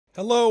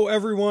Hello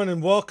everyone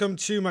and welcome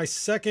to my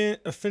second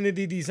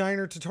Affinity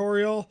Designer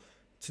tutorial.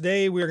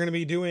 Today we are going to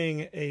be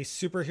doing a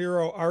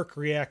superhero arc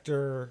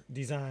reactor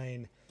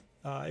design.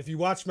 If you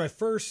watched my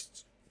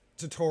first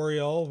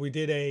tutorial, we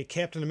did a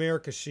Captain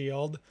America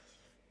shield,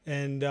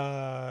 and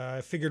I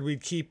figured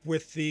we'd keep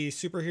with the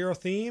superhero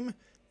theme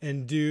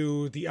and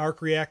do the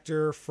arc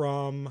reactor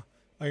from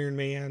Iron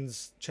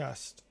Man's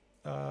chest.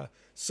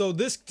 So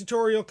this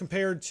tutorial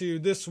compared to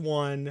this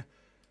one,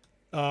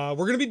 we're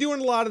going to be doing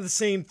a lot of the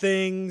same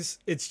things.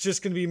 It's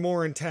just going to be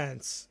more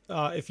intense.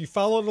 If you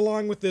followed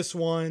along with this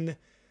one,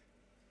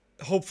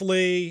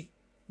 hopefully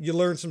you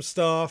learned some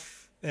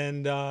stuff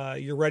and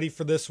you're ready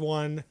for this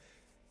one.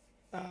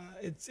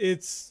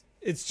 It's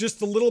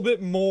just a little bit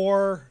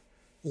more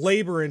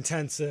labor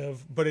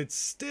intensive, but it's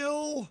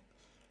still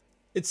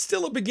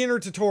a beginner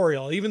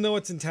tutorial, even though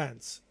it's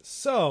intense.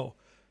 So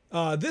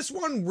this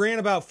one ran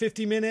about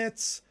 50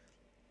 minutes.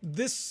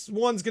 This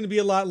one's going to be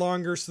a lot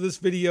longer, so this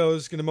video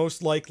is going to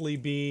most likely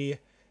be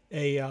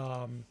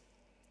a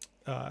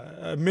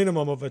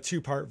minimum of a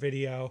two-part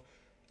video.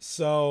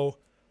 So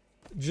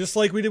just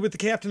like we did with the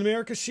Captain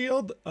America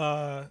shield,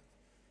 let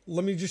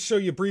me just show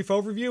you a brief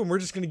overview, and we're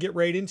just going to get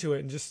right into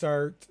it and just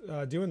start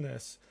doing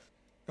this.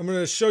 I'm going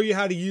to show you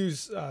how to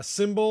use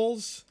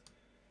symbols.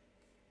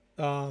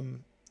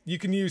 You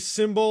can use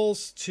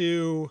symbols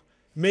to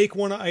make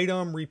one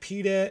item,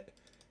 repeat it,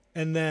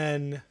 and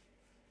then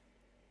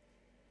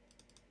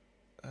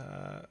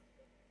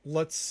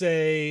let's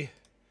say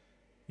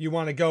you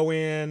want to go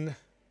in.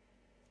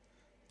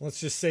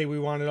 Let's just say we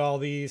wanted all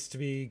these to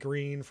be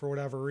green for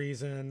whatever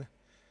reason.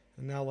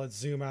 And now let's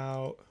zoom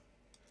out,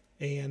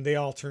 and they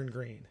all turn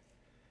green.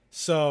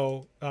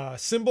 So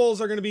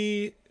symbols are going to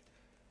be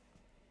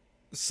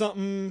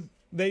something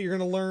that you're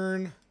going to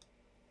learn.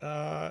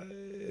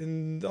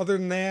 And other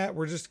than that,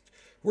 we're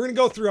going to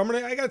go through.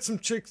 I got some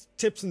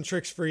tips and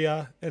tricks for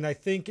you. And I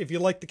think if you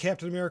like the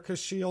Captain America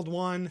shield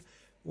one,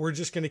 we're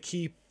just going to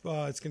keep,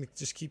 it's going to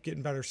just keep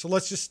getting better. So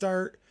let's just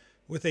start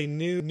with a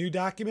new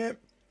document.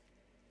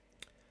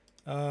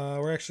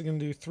 We're actually going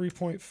to do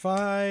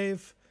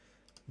 3.5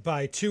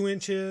 by 2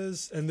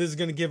 inches. And this is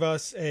going to give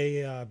us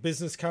a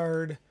business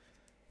card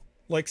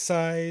like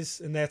size.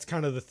 And that's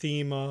kind of the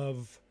theme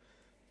of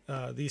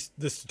this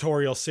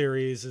tutorial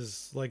series,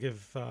 is like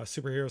if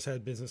superheroes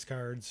had business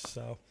cards.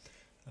 So,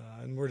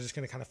 and we're just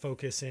going to kind of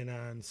focus in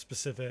on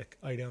specific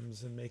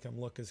items and make them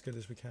look as good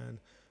as we can.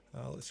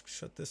 Let's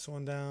shut this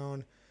one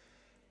down.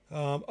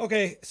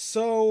 Okay,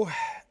 so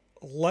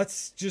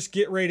let's just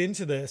get right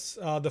into this.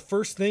 The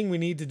first thing we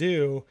need to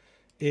do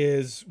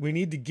is we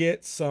need to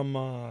get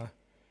some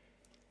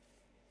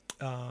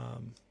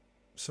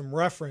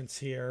reference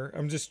here.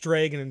 I'm just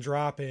dragging and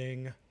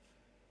dropping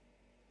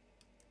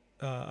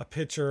a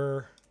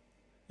picture.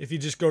 If you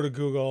just go to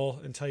Google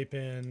and type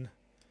in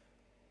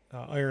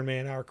Iron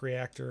Man arc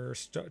reactor,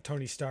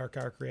 Tony Stark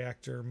arc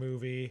reactor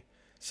movie,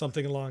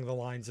 something along the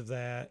lines of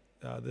that,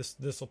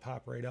 this will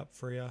pop right up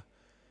for you.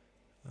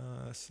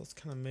 So let's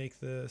kind of make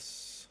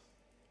this.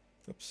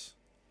 Oops.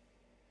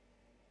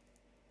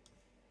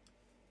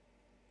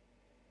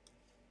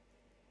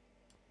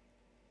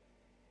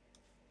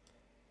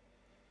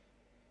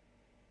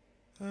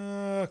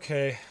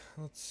 Okay,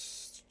 I'm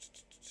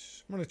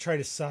going to try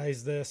to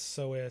size this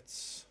so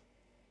it's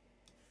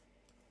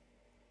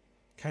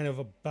kind of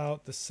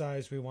about the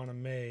size we want to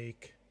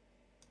make.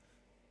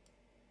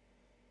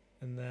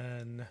 And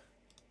then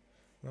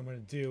what I'm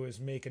going to do is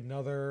make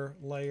another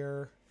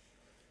layer.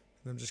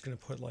 And I'm just going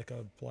to put like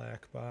a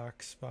black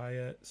box by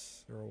it,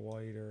 or a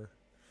white, or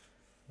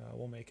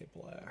we'll make it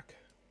black.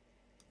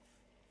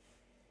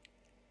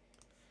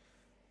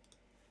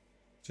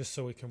 Just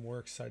so we can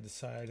work side to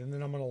side. And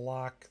then I'm going to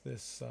lock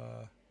this.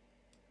 I'm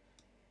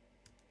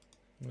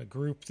going to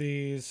group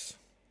these.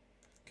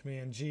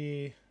 Command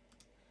G.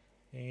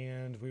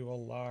 And we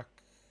will lock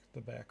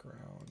the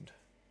background.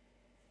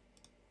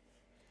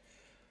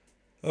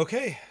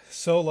 Okay,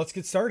 so let's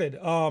get started.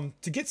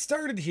 To get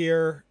started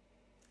here,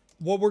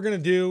 what we're going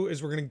to do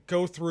is we're going to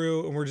go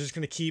through and we're just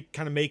going to keep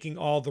kind of making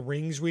all the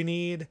rings we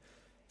need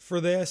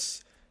for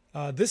this.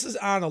 This is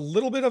on a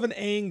little bit of an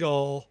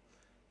angle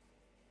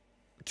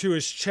to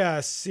his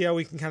chest. See how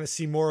we can kind of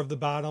see more of the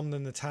bottom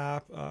than the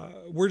top.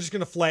 We're just going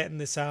to flatten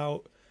this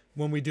out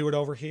when we do it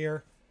over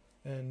here.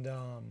 And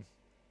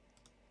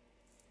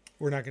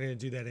we're not going to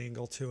do that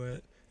angle to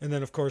it. And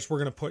then, of course, we're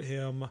going to put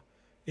him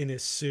in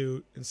his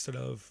suit instead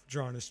of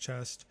drawing his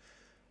chest.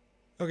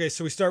 Okay,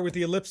 so we start with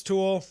the ellipse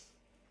tool.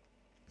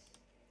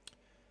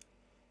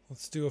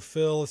 Let's do a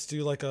fill. Let's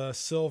do like a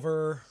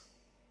silver,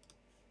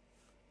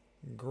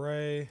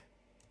 gray.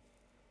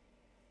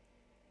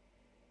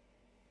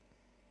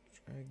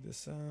 Drag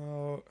this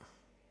out.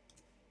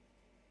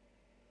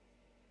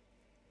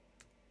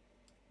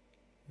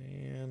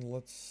 And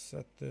let's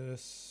set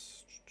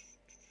this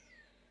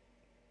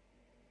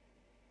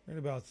right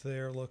about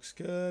there. Looks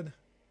good.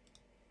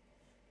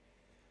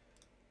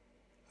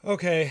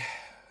 Okay.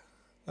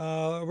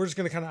 We're just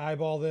going to kind of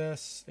eyeball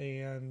this,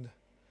 and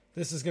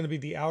this is going to be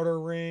the outer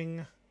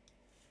ring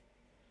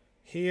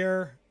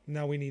here.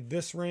 Now we need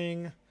this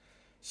ring.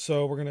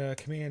 So we're going to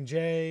Command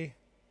J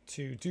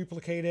to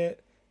duplicate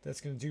it. That's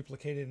going to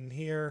duplicate it in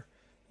here.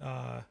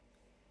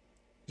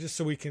 Just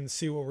so we can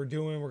see what we're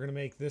doing, we're going to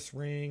make this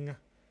ring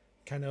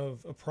kind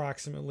of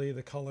approximately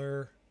the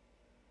color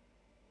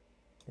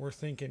we're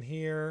thinking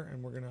here.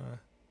 And we're going to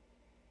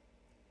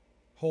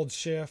hold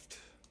shift,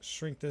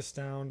 shrink this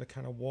down to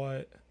kind of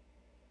what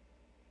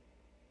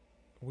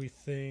we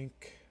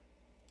think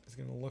is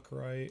going to look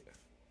right.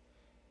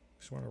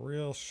 Just want a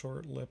real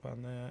short lip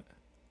on that.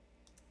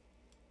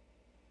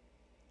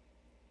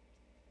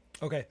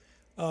 Okay,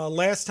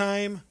 last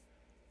time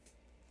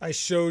I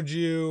showed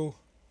you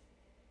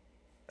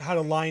how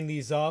to line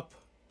these up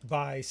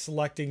by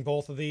selecting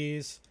both of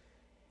these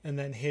and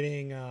then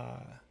hitting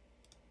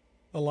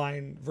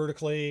align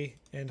vertically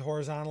and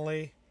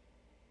horizontally.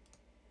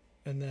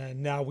 And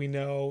then now we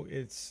know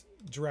it's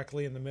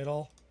directly in the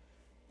middle.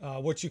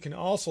 What you can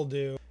also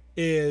do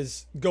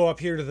is go up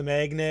here to the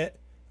magnet,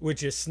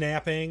 which is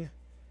snapping,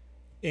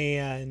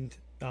 and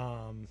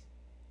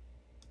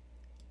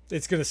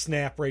it's going to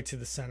snap right to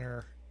the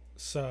center.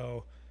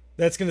 So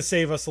that's going to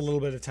save us a little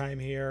bit of time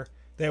here.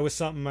 That was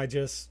something I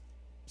just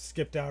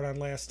skipped out on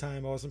last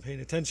time. I wasn't paying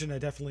attention. I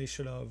definitely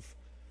should have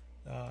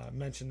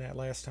mentioned that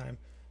last time.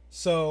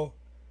 So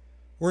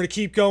we're going to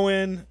keep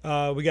going.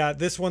 We got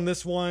this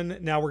one.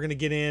 Now we're going to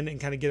get in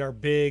and kind of get our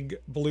big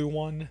blue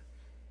one.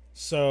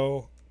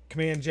 So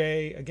Command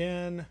J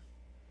again.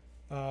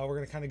 We're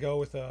going to kind of go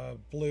with a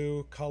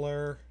blue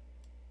color.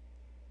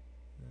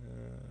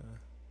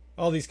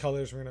 All these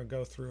colors we're going to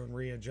go through and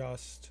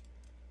readjust.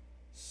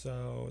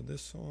 So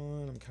this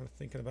one I'm kind of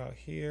thinking about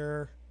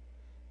here.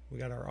 We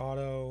got our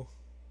auto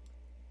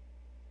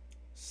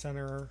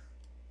center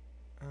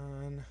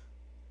on.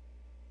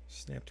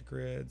 Snap to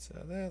grids.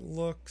 That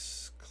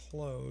looks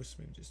close.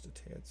 Maybe just a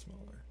tad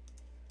smaller.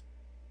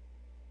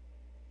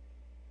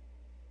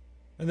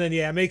 And then,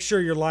 yeah, make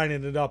sure you're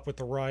lining it up with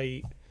the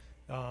right.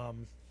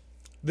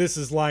 This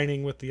is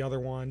lining with the other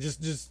one.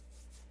 Just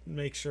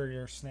make sure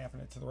you're snapping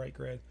it to the right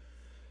grid.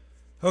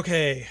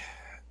 Okay,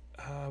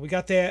 we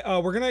got that.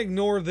 We're going to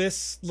ignore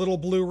this little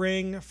blue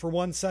ring for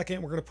 1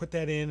 second. We're going to put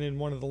that in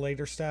one of the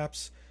later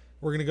steps.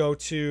 We're going to go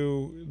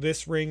to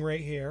this ring right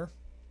here.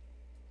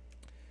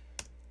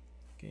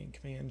 Again,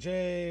 Command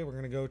J. We're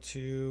going to go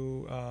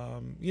to,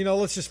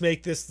 let's just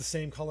make this the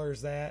same color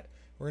as that.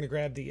 We're going to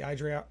grab the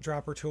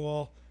eyedropper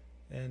tool,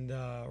 and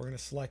we're going to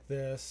select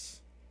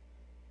this.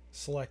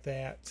 Select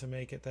that to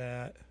make it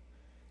that.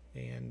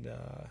 And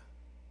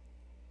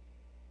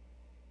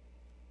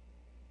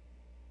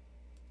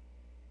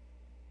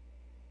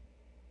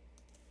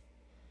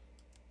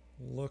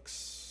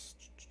looks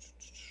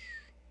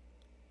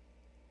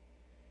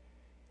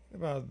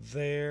about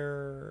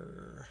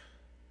there.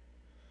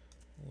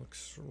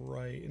 Looks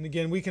right. And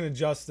again, we can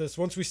adjust this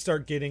once we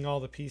start getting all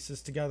the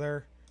pieces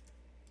together.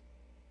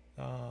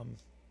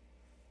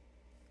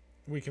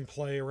 We can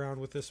play around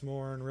with this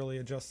more and really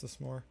adjust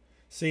this more.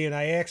 See, and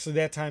I actually,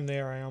 that time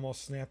there, I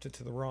almost snapped it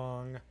to the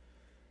wrong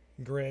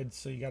grid.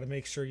 So you got to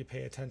make sure you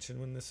pay attention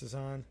when this is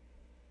on.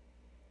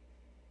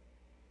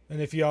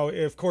 And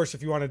of course,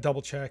 if you want to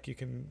double check, you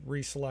can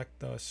reselect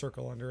the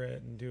circle under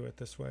it and do it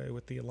this way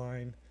with the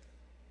align.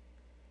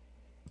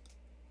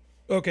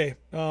 Okay.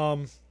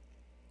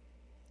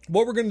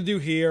 What we're going to do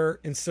here,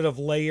 instead of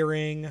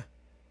layering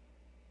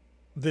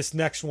this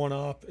next one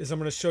up, is I'm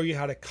going to show you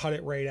how to cut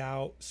it right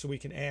out so we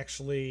can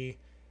actually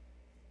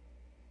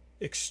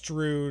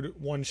extrude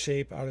one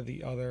shape out of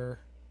the other.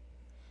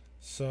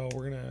 So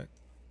we're going to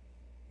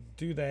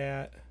do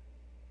that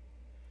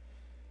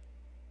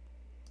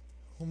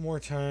one more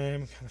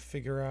time, kind of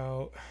figure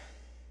out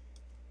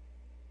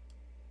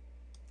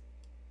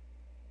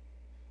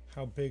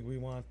how big we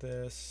want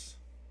this.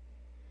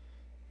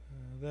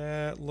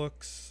 That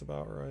looks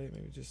about right,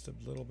 maybe just a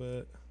little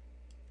bit.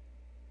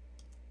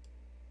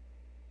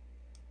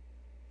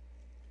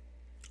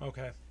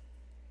 Okay,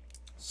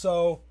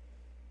 so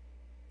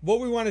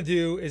what we want to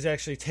do is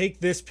actually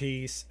take this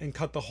piece and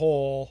cut the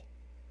hole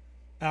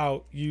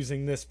out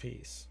using this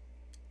piece.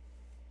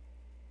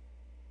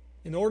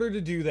 In order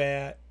to do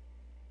that,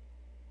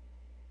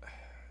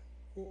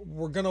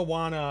 you're going to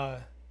want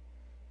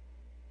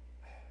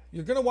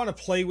to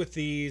play with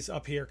these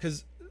up here,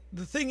 because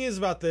the thing is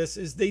about this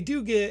is they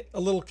do get a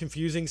little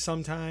confusing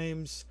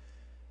sometimes,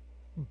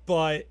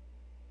 but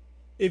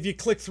if you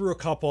click through a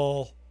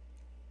couple,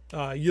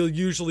 you'll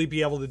usually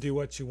be able to do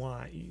what you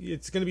want.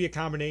 It's going to be a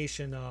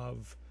combination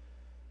of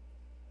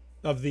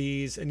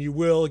these, and you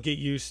will get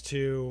used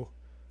to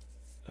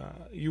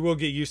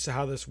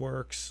how this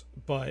works,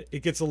 but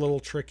it gets a little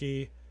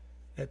tricky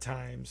at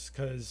times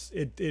because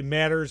it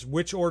matters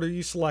which order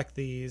you select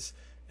these,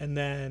 and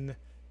then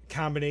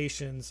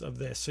combinations of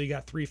this. So you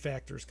got 3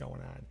 factors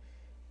going on.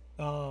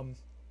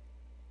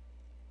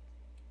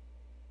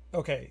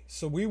 Okay,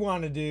 so we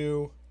want to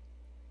do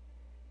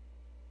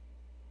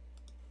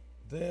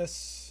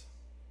this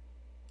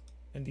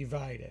and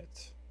divide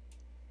it.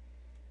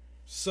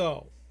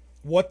 So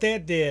what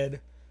that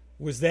did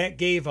was that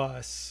gave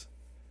us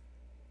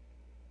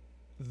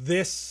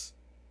this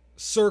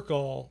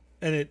circle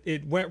and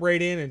it went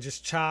right in and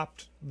just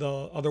chopped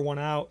the other one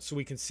out so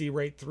we can see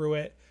right through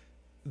it.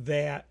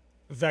 That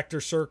vector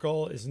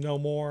circle is no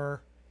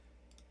more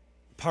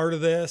part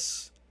of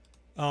this.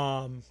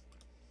 I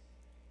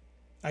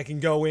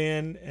can go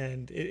in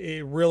and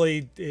it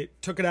really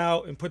took it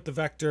out and put the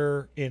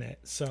vector in it.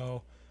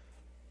 So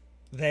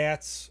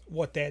that's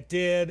what that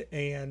did.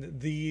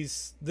 And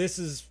this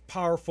is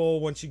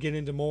powerful. Once you get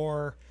into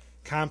more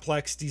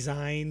complex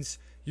designs,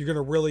 you're going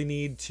to really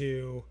need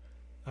to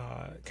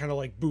kind of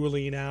like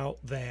Boolean out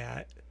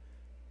that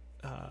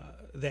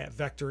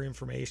vector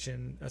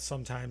information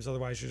sometimes.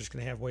 Otherwise, you're just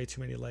going to have way too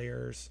many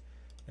layers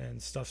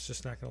and stuff's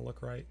just not going to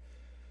look right.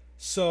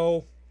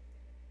 So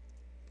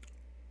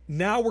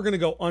now we're going to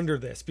go under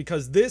this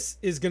because this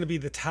is going to be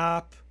the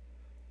top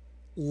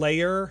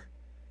layer.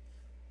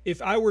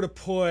 If I were to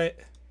put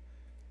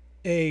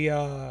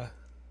this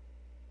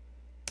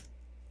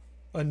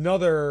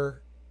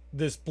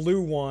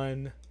blue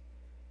one,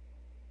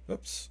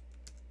 oops.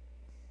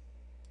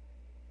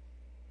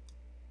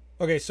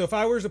 Okay, so if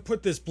I were to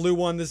put this blue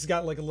one, this has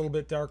got like a little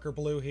bit darker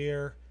blue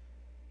here.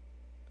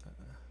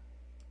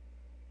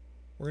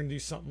 We're going to do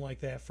something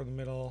like that for the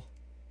middle.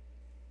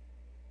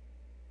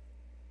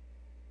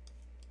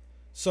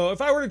 So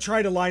if I were to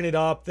try to line it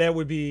up, that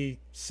would be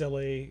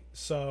silly.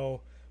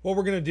 So what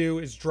we're going to do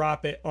is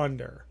drop it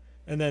under.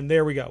 And then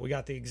there we go. We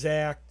got the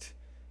exact,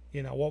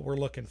 what we're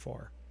looking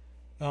for.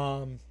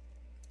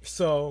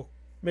 So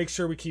make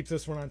sure we keep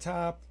this one on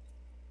top.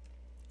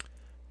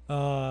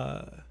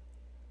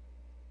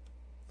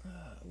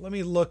 Let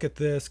me look at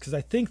this because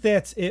I think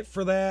that's it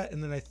for that.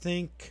 And then I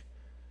think,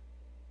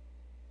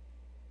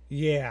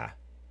 yeah.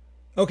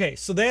 Okay,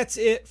 so that's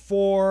it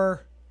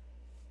for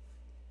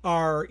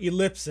our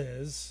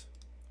ellipses.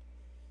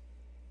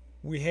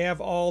 We have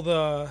all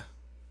the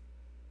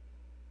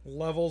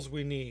levels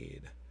we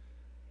need.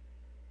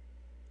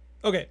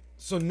 Okay,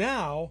 so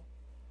now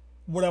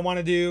what I want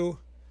to do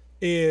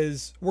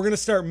is we're going to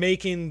start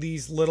making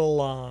these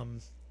little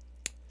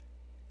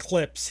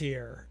clips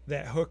here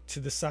that hook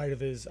to the side of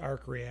his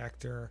arc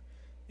reactor.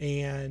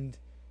 And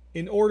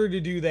in order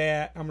to do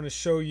that, I'm going to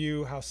show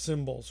you how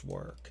symbols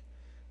work.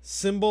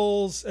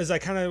 Symbols, as I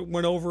kind of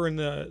went over in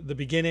the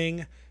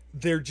beginning,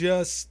 they're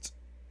just,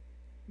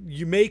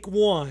 you make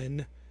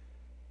one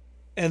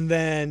and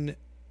then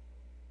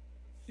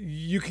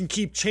you can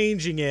keep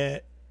changing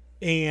it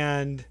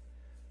and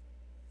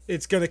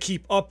it's going to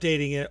keep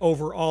updating it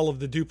over all of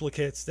the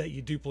duplicates that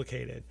you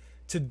duplicated.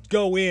 To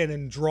go in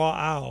and draw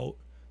out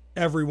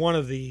every one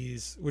of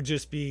these would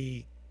just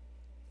be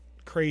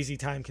crazy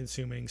time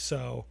consuming.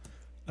 So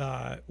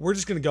we're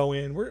just going to go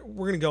in, we're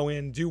going to go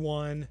in, do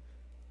one,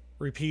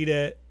 repeat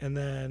it, and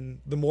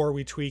then the more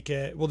we tweak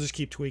it, we'll just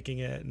keep tweaking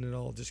it and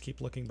it'll just keep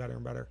looking better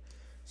and better.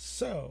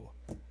 So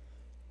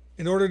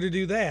in order to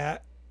do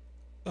that,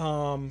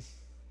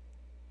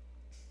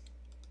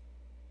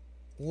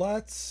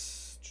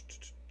 let's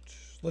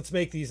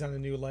make these on a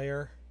new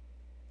layer.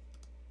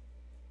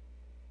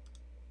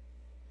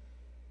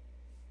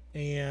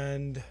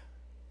 And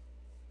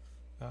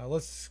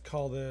let's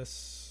call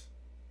this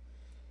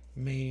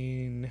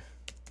main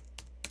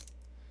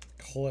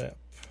clip.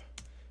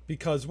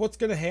 Because what's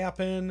going to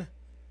happen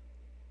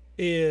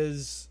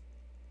is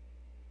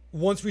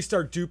once we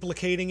start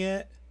duplicating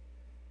it,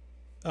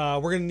 we're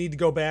going to need to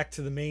go back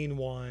to the main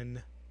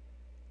one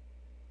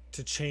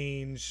to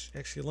change.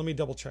 Actually, let me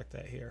double check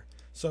that here.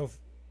 So if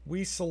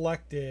we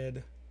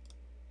selected,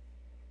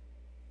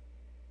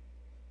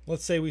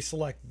 let's say we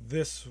select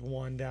this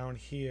one down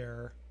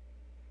here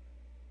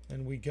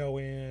and we go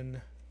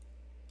in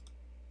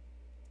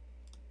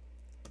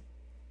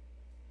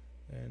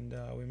and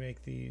we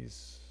make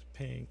these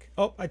pink.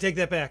 Oh, I take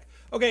that back.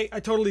 Okay, I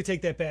totally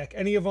take that back.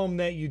 Any of them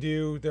that you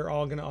do, they're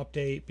all going to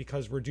update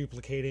because we're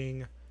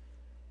duplicating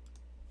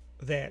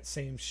that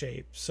same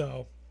shape.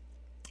 So,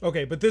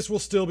 okay, but this will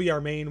still be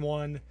our main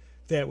one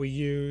that we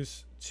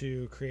use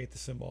to create the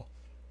symbol.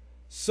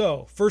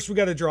 So first we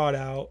got to draw it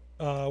out.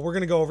 We're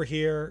going to go over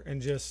here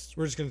and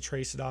we're just going to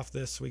trace it off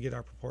this so we get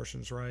our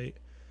proportions right.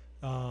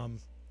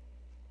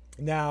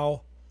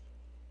 Now,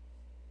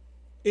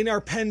 in our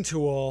pen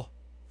tool,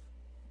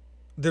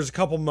 there's a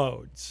couple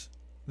modes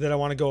that I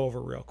want to go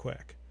over real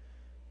quick.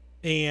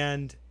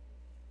 And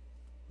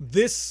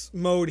this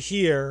mode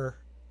here,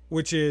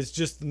 which is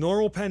just the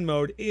normal pen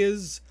mode,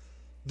 is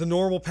the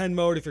normal pen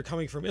mode if you're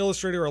coming from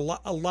Illustrator. A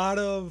lot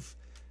of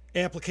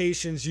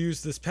applications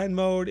use this pen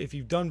mode. If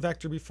you've done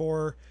vector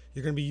before,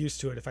 you're going to be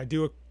used to it. If I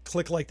do a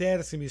click like that,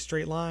 it's going to be a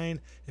straight line.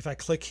 If I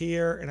click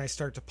here and I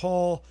start to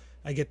pull,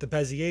 I get the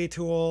Bezier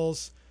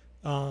tools,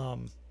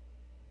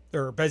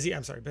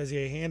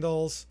 Bezier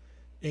handles.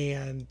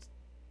 And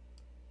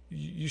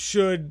you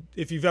should,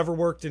 if you've ever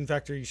worked in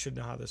vector, you should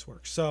know how this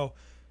works. So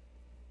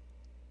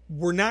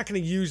we're not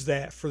going to use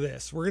that for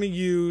this. We're going to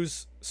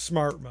use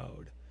smart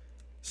mode.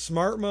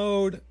 Smart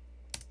mode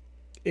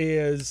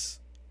is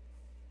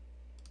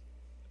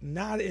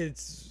not,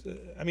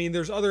 I mean,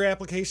 there's other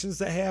applications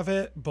that have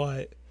it,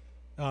 but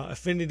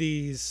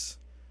Affinity's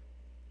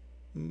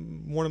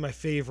one of my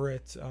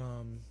favorite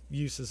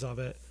uses of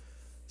it.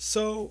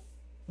 So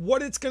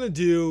what it's going to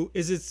do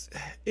is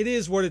it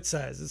is what it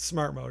says. It's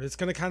smart mode. It's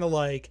going to kind of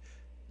like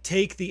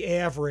take the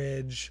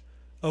average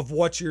of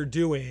what you're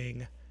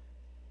doing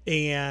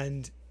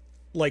and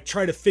like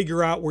try to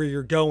figure out where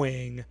you're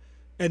going.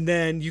 And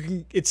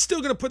then it's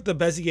still going to put the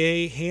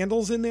Bezier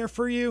handles in there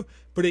for you,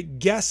 but it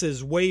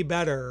guesses way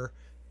better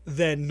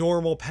than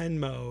normal pen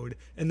mode.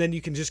 And then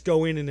you can just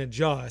go in and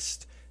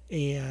adjust,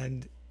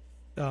 and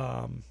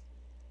it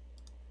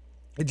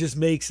just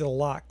makes it a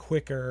lot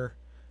quicker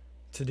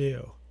to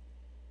do.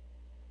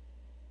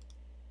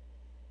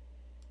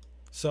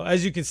 So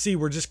as you can see,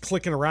 we're just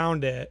clicking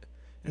around it,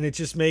 and it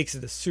just makes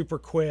it a super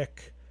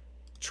quick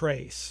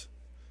trace.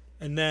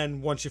 And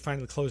then once you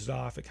finally close it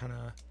off, it kind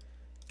of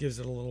gives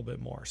it a little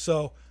bit more.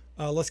 So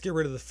let's get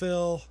rid of the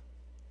fill,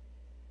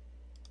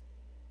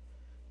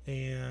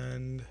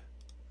 and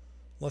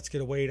let's get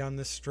a weight on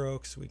this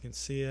stroke so we can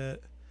see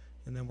it.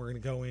 And then we're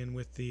going to go in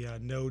with the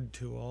node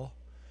tool,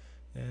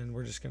 and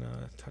we're just going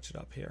to touch it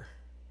up here.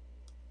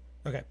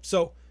 Okay,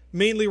 so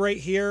mainly right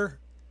here,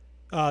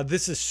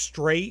 this is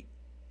straight,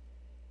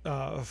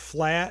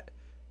 flat.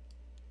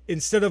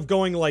 Instead of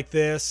going like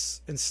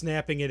this and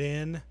snapping it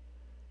in,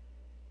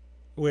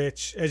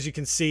 which, as you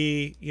can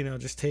see,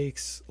 just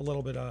takes a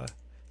little bit of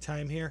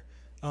time here.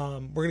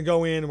 We're gonna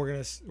go in and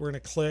we're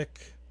gonna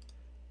click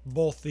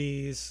both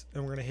these,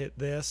 and we're gonna hit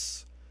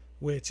this,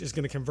 which is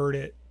gonna convert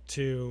it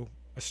to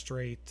a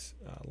straight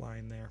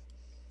line there.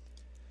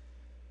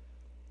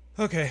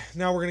 Okay,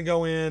 now we're gonna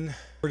go in.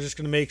 We're just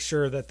gonna make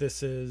sure that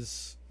this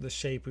is the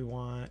shape we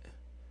want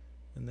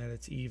and that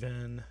it's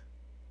even.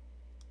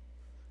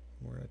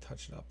 We're gonna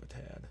touch it up a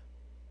tad.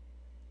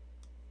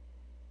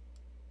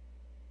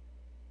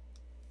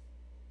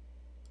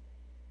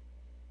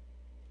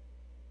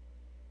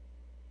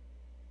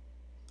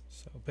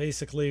 So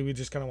basically, we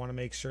just kind of want to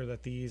make sure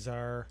that these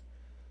are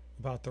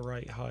about the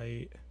right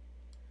height,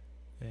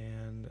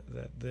 and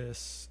that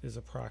this is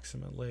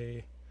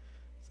approximately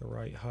the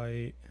right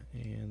height,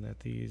 and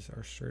that these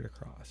are straight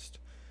across.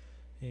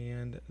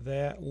 And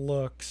that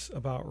looks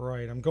about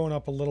right. I'm going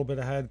up a little bit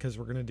ahead because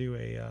we're going to do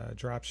a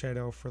drop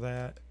shadow for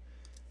that.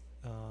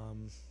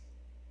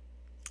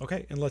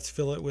 Okay, and let's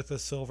fill it with a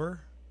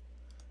silver.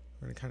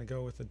 We're going to kind of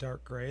go with the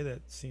dark gray.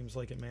 That seems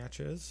like it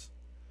matches.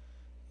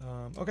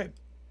 Okay.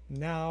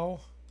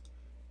 Now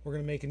we're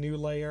going to make a new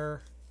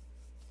layer.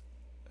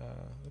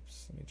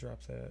 Oops, let me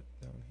drop that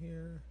down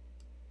here.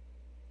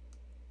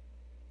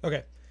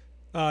 Okay.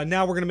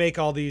 Now we're going to make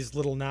all these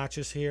little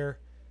notches here.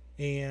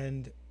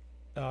 And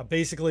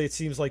basically it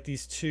seems like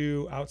these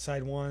two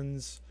outside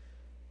ones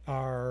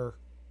are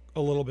a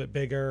little bit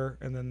bigger.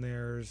 And then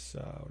there's,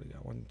 what do you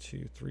got? 1,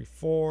 2, 3,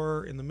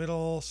 4 in the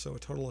middle. So a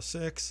total of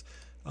 6.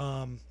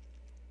 I'm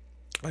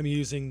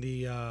using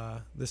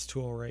the this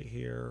tool right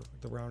here,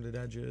 the rounded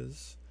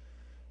edges.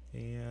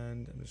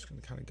 And I'm just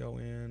going to kind of go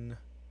in, and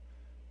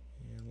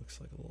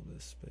looks like a little bit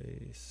of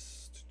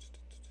space.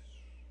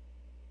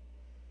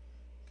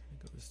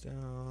 Kind of goes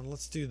down.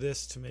 Let's do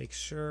this to make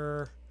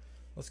sure.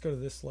 Let's go to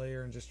this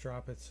layer and just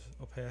drop its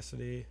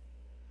opacity,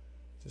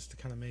 just to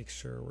kind of make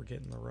sure we're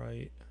getting the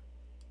right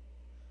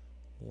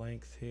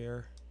length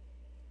here.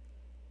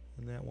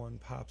 And that one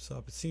pops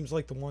up. It seems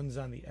like the ones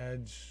on the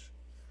edge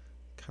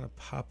kind of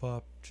pop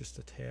up just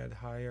a tad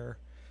higher.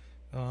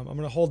 I'm going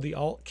to hold the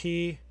Alt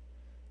key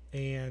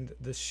and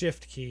the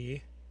Shift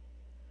key,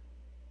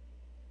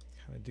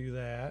 kind of do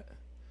that,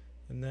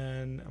 and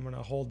then I'm going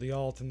to hold the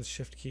Alt and the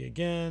Shift key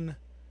again,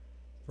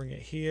 bring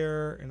it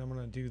here, and I'm going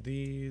to do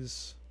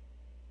these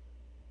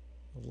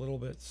a little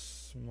bit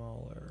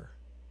smaller.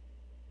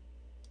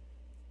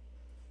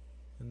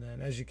 And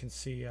then, as you can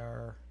see,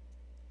 our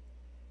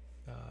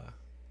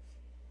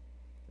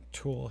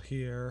tool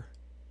here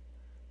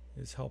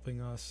is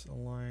helping us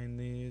align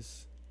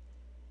these.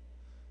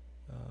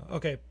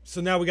 Okay, so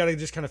now we got to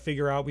just kind of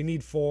figure out, we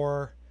need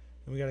 4,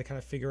 and we got to kind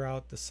of figure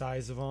out the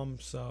size of them.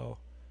 So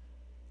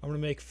I'm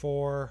going to make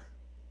 4,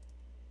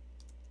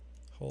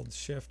 hold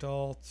Shift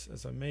Alt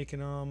as I'm making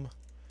them.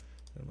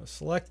 I'm going to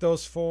select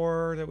those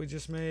 4 that we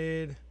just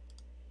made,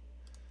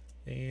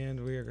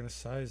 and we are going to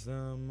size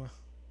them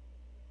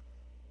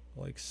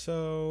like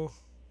so.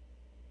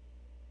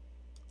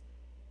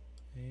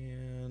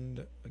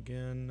 And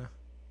again,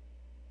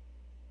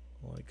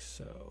 like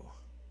so.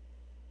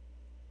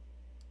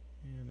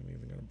 And I'm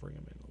even going to bring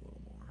them in a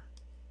little more.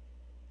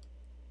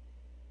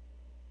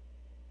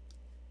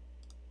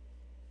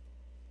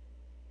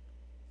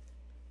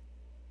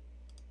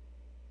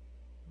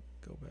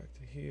 Go back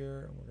to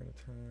here, and we're going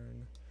to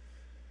turn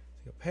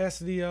the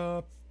opacity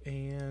up,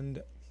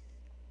 and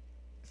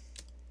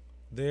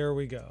there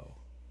we go.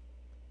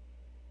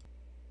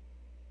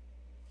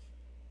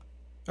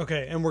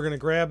 Okay, and we're going to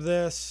grab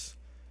this,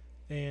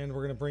 and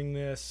we're going to bring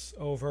this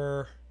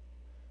over.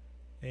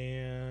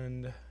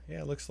 And yeah,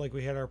 it looks like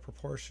we had our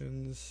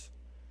proportions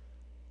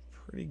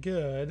pretty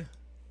good.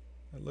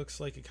 It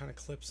looks like it kind of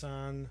clips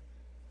on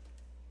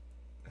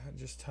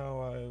just how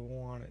I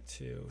want it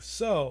to.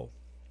 So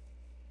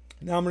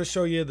now I'm going to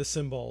show you the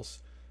symbols.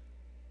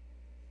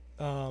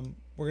 We're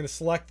going to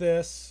select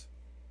this,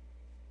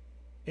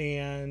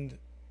 And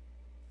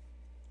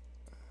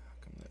how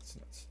come that's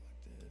not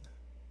selected?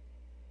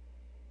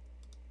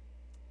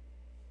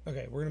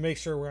 Okay, we're going to make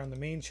sure we're on the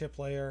main chip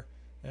layer,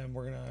 and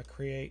we're going to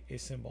create a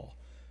symbol.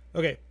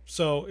 Okay,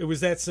 so it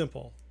was that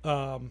simple.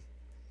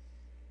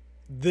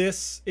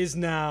 This is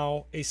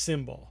now a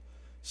symbol.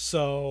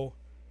 So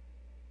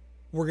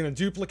we're going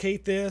to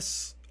duplicate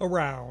this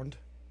around,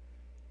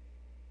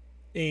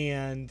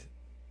 and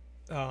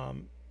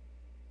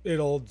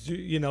it'll do,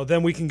 you know,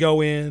 then we can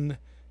go in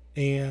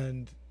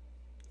and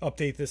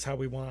update this how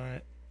we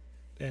want,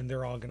 and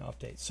they're all going to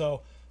update.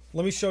 So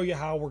let me show you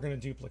how we're going to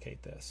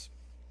duplicate this.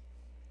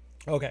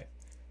 Okay,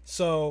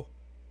 so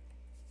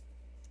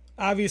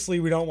obviously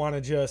we don't want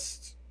to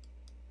just,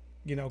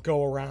 you know,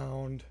 go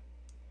around.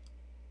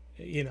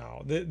 You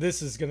know,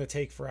 this is going to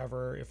take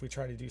forever if we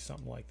try to do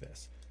something like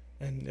this.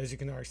 And as you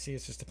can already see,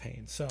 it's just a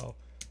pain. So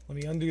let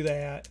me undo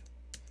that,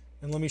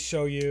 and let me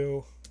show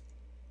you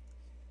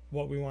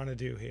what we want to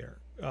do here.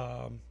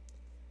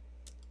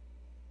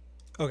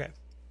 Okay,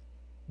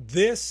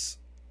 this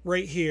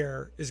right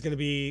here is going to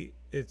be,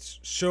 it's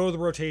show the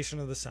rotation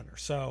of the center.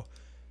 So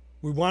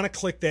we want to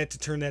click that to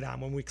turn that on.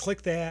 When we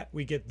click that,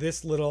 we get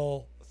this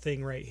little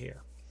thing right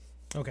here.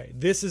 Okay,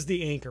 this is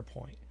the anchor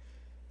point.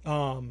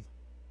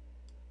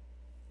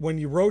 When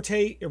you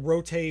rotate, it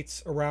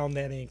rotates around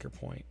that anchor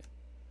point.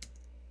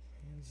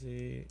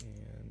 Z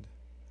and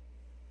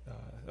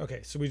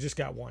okay, so we just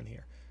got one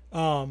here.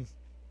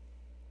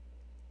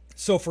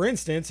 So for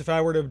instance, if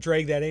I were to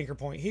drag that anchor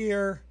point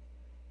here,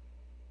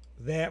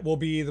 that will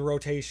be the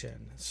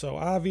rotation. So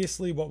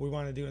obviously what we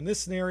want to do in this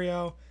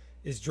scenario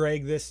is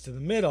drag this to the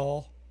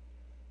middle,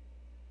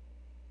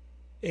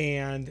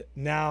 and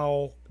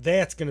now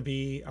that's going to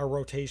be our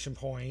rotation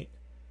point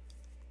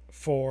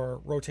for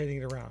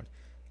rotating it around.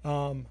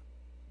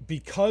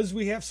 Because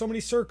we have so many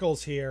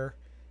circles here,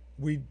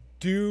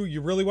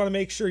 you really want to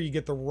make sure you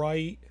get the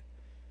right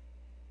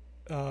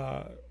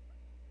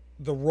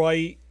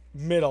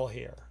middle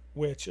here,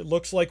 which it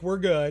looks like we're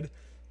good.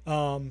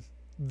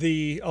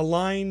 The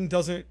align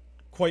doesn't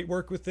quite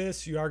work with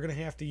this. You are going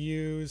to have to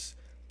use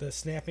the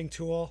snapping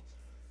tool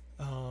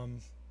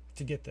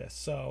to get this.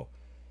 So,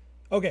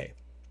 okay,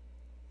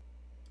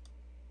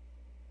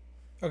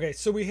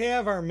 so we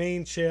have our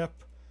main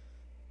chip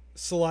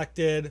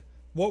selected.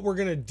 What we're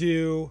going to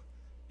do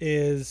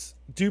is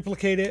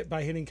duplicate it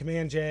by hitting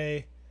Command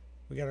J.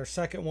 We got our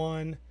second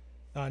one.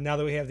 Now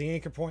that we have the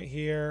anchor point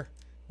here,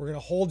 we're going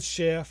to hold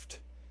Shift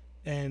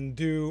and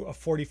do a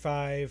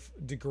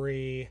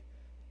 45-degree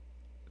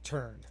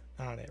turn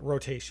on it,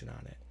 rotation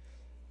on it.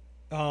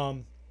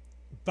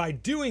 By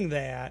doing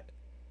that,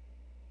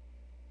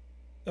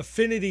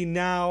 Affinity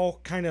now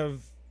kind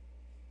of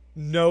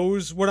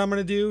knows what I'm going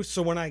to do.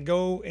 So when I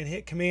go and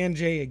hit Command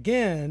J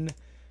again,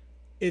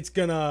 it's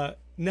going to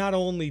not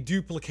only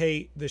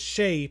duplicate the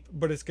shape,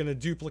 but it's going to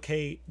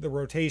duplicate the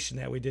rotation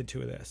that we did to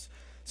this.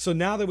 So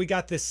now that we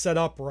got this set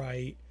up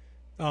right,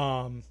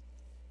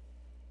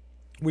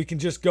 we can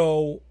just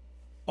go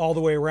all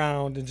the way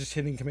around and just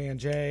hitting Command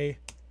J.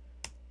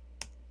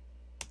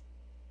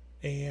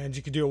 And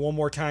you can do it one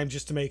more time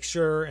just to make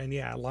sure. And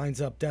yeah, it lines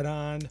up dead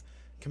on.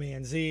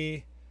 Command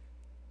Z.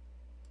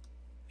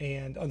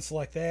 And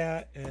unselect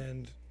that.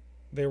 And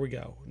there we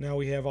go. Now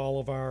we have all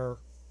of our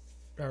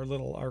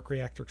little arc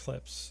reactor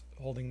clips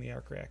holding the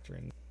arc reactor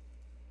in.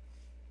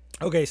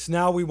 Okay, so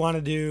now we want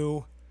to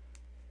do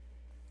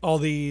all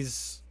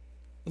these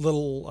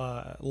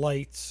little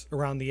lights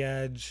around the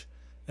edge,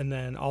 and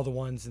then all the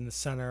ones in the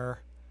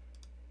center.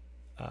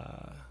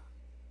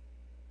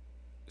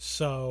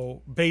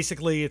 So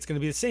basically it's going to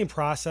be the same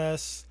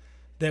process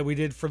that we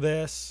did for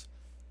this.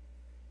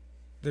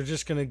 They're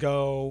just going to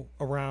go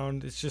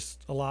around. It's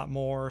just a lot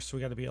more, so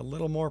we got to be a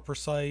little more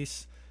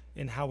precise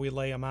in how we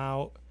lay them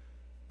out.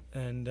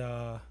 And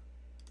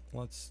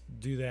let's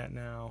do that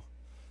now.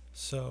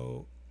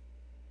 So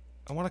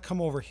I want to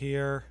come over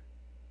here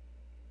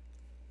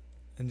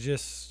and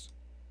just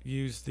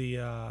use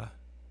the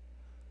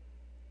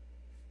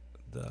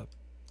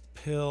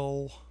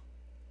pill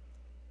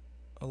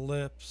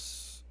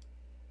ellipse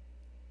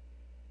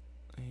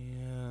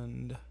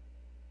and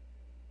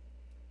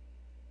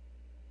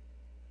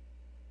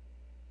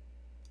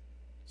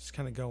just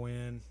kind of go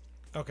in.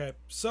 Okay,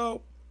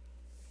 so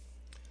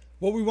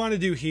what we want to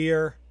do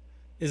here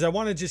is I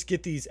want to just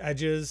get these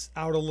edges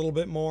out a little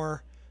bit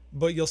more,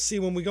 but you'll see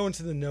when we go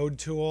into the node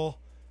tool,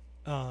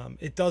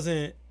 it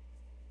doesn't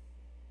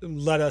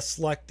let us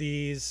select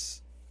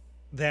these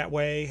that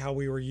way how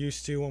we were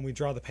used to when we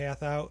draw the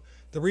path out.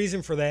 The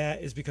reason for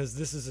that is because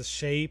this is a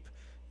shape,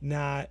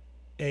 not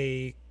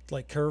a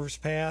like curves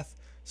path.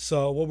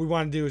 So what we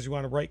want to do is we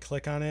want to right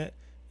click on it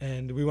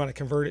and we want to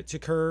convert it to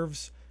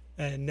curves.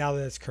 And now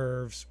that it's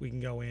curves, we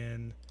can go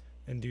in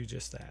and do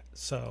just that.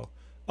 So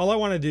all I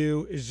want to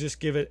do is just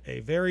give it a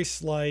very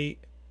slight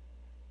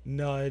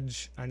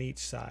nudge on each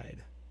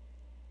side.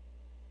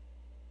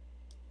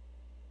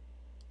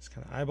 Just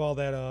kind of eyeball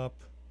that up.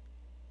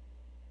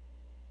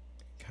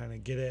 Kind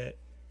of get it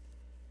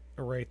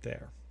right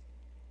there.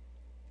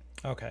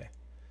 Okay.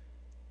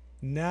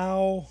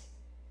 Now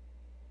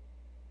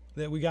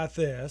that we got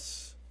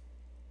this,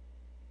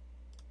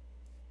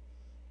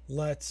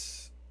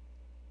 let's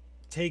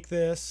take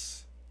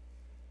this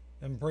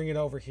and bring it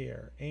over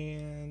here.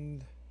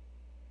 And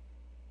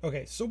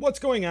okay, so what's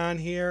going on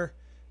here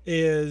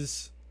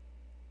is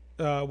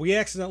we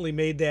accidentally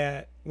made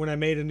that, when I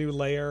made a new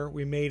layer,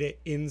 we made it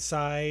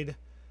inside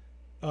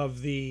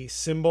of the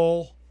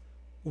symbol,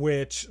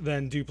 which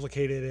then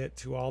duplicated it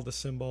to all the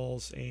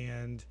symbols.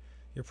 And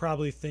you're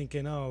probably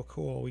thinking, oh,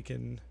 cool, we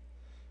can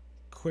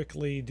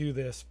quickly do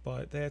this,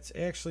 but that's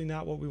actually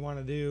not what we want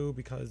to do,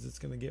 because it's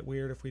going to get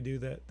weird if we do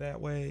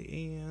that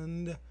way.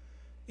 And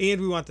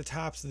we want the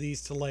tops of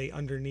these to lay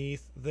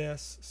underneath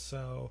this.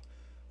 So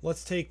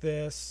let's take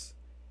this,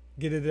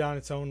 get it on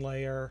its own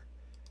layer,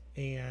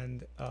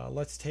 and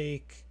let's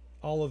take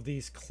all of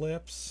these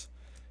clips,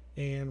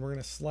 and we're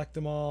going to select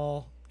them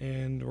all,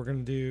 and we're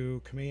going to do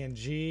Command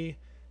G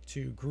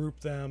to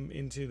group them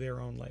into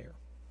their own layer.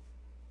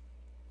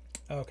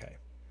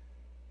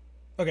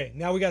 Okay,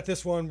 now we got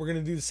this one. We're going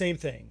to do the same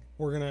thing.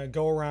 We're going to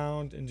go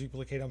around and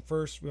duplicate them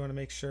first. We want to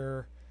make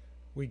sure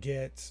we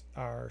get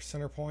our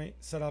center point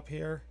set up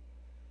here.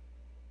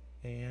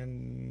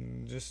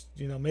 And just,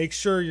 make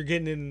sure you're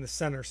getting it in the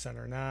center,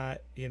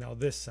 not,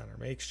 this center.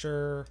 Make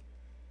sure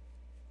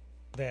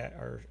that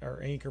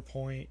our anchor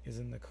point is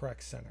in the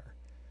correct center.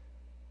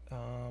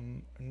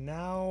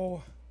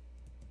 Now,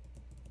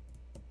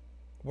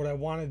 what I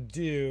want to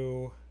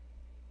do,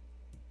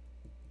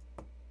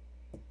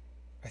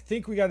 I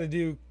think we got to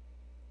do,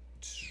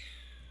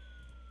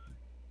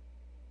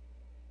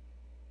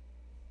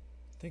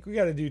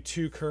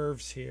 two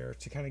curves here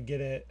to kind of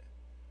get it,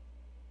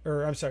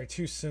 or I'm sorry,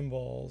 two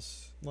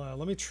symbols. Let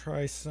me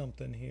try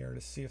something here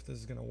to see if this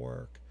is going to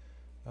work.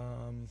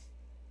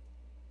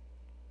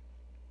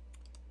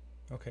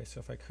 Okay, so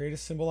if I create a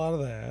symbol out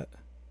of that,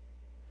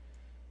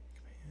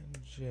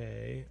 Command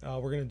J,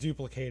 we're going to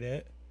duplicate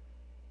it.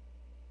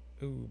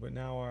 Ooh, but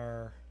now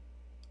our...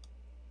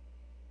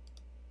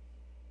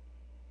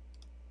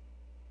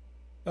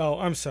 Oh,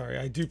 I'm sorry.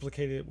 I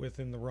duplicated it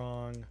within the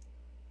wrong...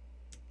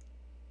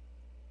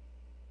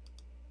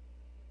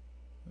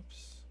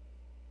 Oops.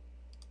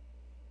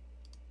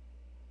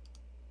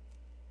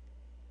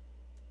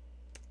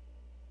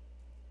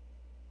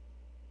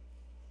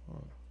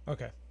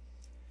 Okay.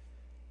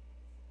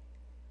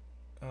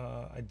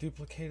 I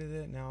duplicated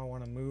it. Now I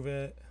want to move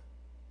it.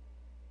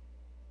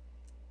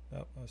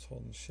 Oh, I was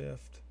holding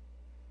shift.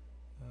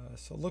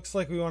 So it looks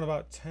like we want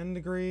about 10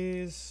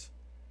 degrees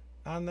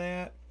on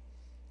that.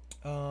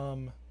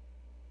 Oh,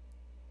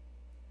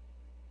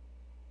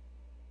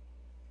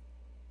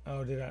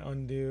 did I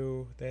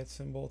undo that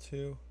symbol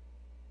too?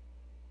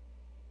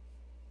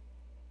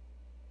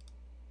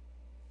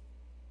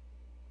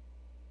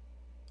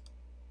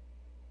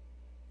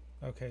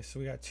 Okay, so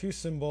we got two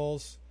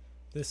symbols.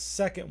 This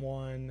second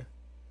one,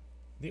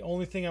 the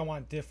only thing I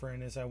want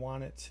different is I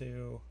want it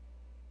to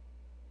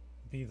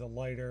be the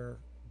lighter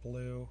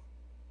blue.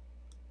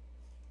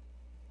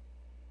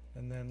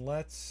 And then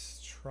let's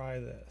try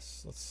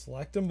this. Let's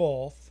select them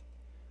both.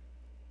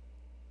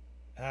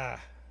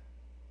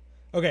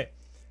 Okay,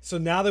 so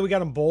now that we got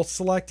them both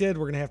selected,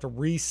 we're going to have to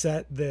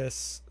reset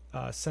this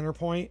center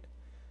point.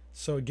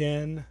 So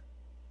again,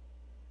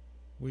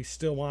 we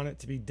still want it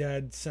to be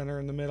dead center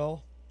in the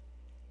middle.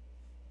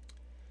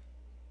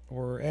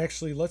 Or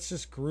actually, let's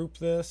just group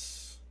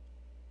this.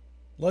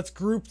 Let's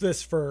group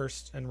this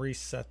first and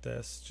reset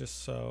this,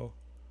 just so.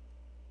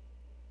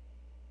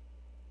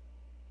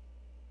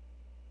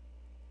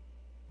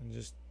 And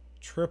just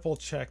triple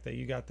check that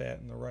you got that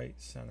in the right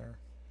center.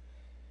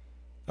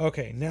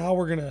 Okay, now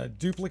we're going to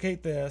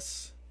duplicate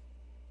this.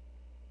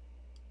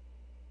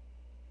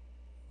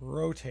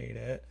 Rotate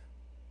it.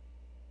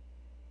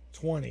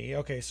 20.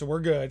 Okay, so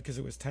we're good because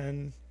it was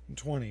 10 and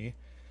 20.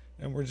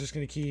 And we're just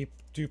going to keep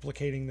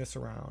duplicating this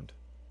around.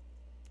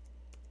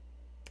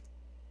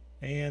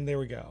 And there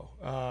we go.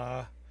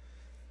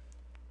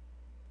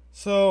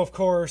 So, of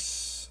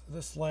course,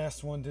 this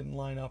last one didn't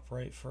line up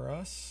right for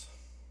us.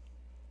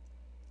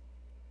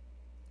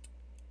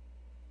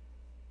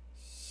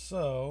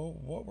 So,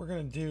 what we're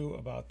going to do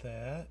about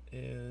that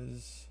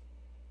is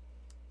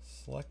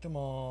select them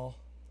all.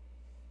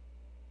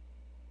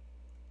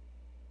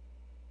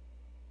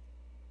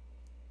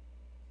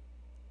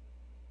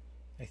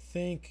 I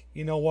think,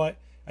 you know what?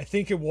 I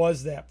think it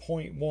was that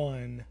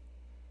 0.1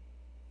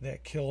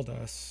 that killed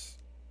us.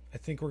 I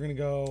think we're going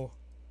to go,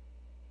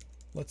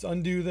 let's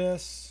undo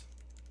this.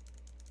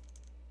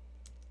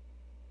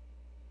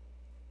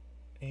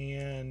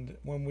 And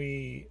when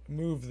we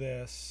move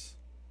this,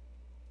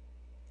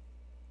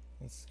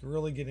 let's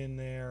really get in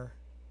there.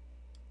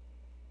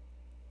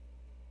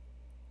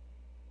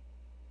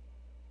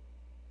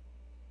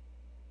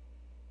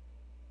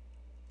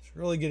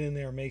 Really get in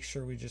there and make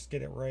sure we just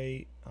get it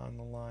right on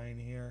the line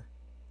here.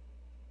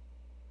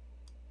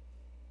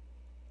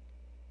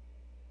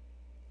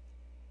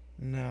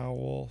 Now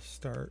we'll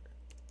start.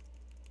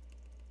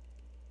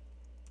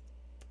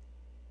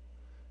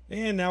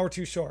 And now we're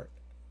too short.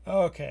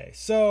 Okay,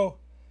 so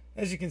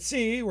as you can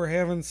see, we're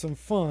having some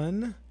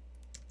fun.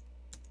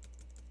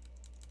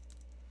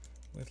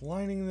 with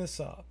lining this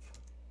up,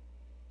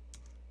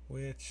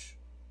 which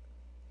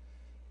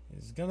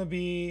is going to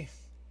be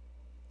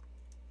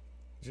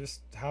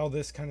just how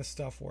this kind of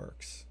stuff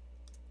works.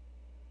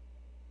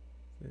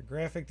 If you're a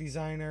graphic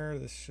designer,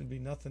 this should be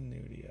nothing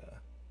new to you.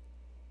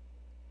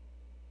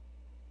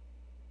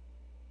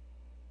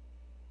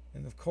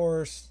 And of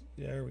course,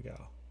 there we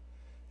go.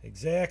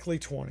 Exactly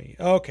 20.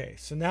 Okay,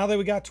 so now that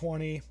we got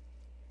 20.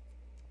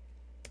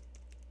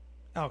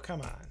 Oh, come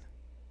on.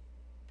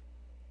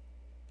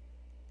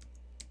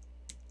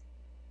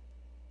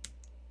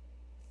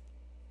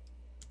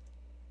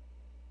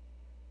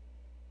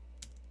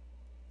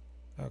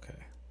 Okay.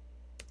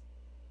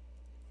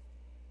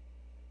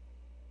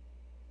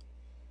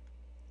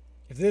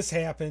 If this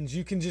happens,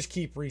 you can just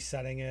keep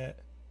resetting it.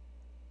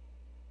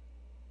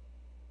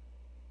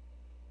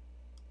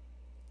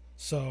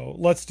 So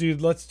let's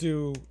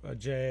do a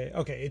J.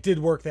 Okay, it did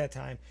work that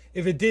time.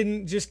 If it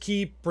didn't, just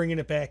keep bringing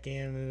it back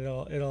in, and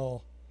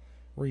it'll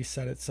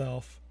reset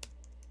itself.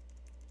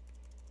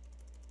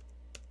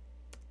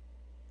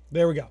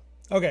 There we go.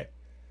 Okay,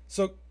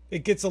 so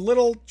it gets a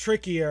little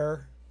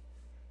trickier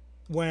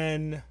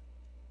when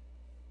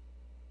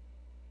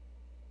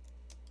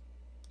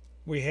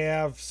we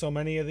have so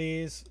many of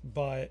these,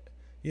 but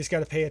you just got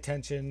to pay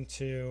attention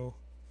to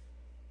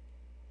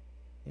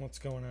what's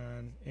going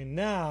on. And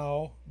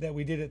now that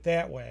we did it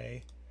that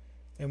way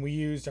and we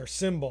used our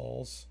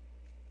symbols,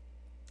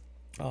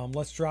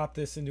 let's drop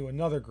this into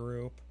another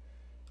group,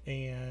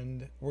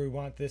 and we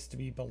want this to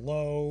be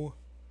below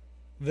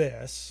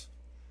this.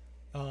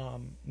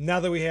 Now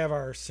that we have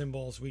our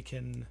symbols, we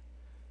can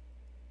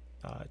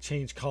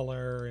change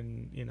color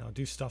and, you know,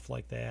 do stuff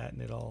like that,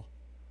 and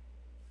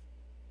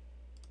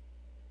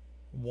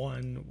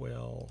one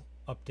will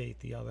update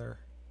the other.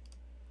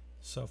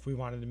 So if we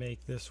wanted to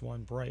make this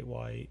one bright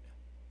white,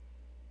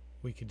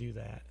 we could do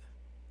that.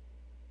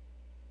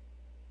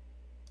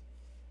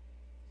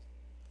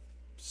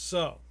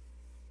 So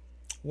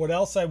what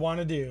else I want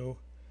to do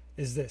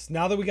is this.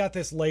 Now that we got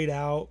this laid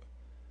out,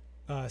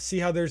 see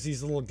how there's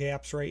these little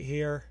gaps right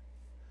here,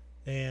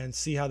 and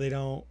see how they're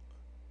a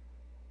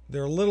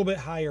little bit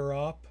higher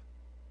up.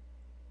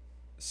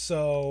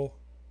 So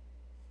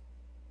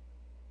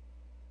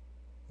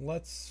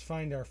let's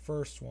find our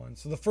first one.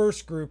 So the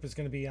first group is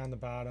going to be on the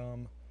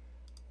bottom.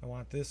 I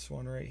want this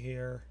one right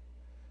here.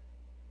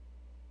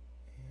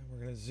 And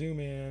we're going to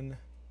zoom in.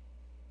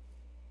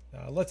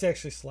 Let's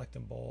actually select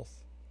them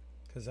both,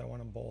 because I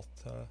want them both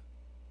to...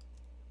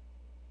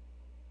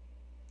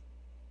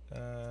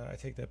 I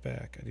take that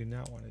back. I do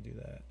not want to do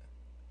that.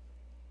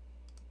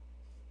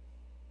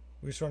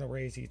 We just want to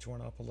raise each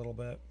one up a little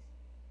bit.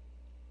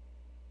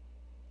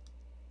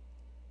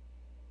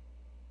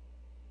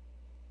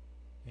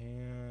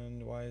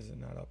 And why is it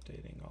not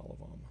updating all of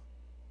them?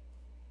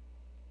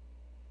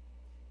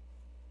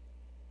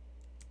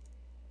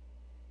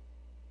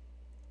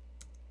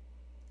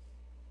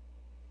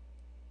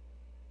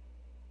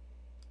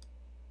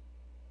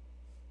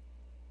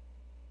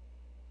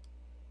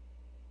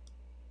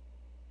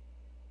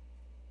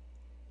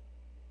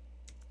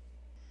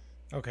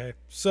 Okay,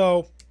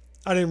 so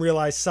I didn't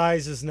realize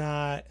size is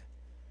not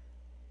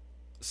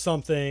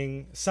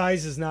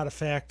a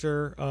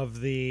factor of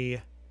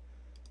the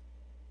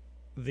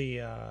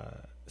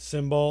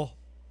symbol.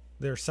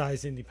 They're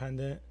size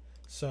independent,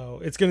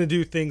 so it's going to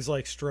do things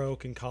like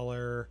stroke and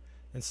color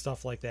and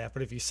stuff like that,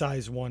 but if you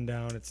size one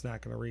down, it's not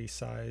going to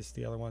resize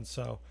the other one.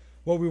 So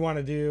what we want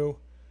to do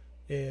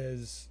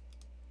is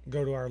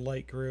go to our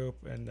light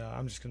group, and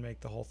I'm just going to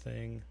make the whole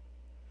thing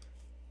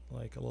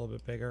like a little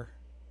bit bigger.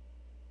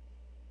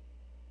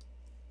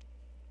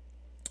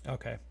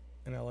 Okay,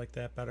 and I like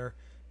that better.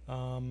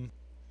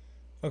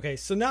 Okay,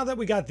 so now that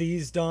we got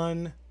these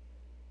done,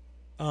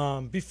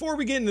 before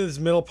we get into this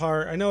middle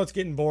part, I know it's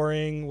getting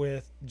boring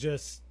with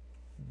just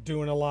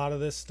doing a lot of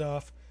this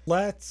stuff.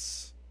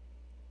 Let's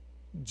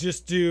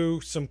just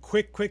do some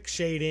quick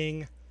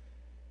shading,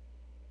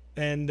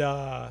 and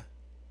I'm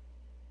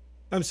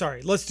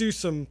sorry, let's do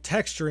some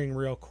texturing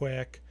real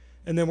quick,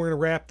 and then we're going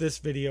to wrap this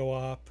video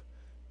up,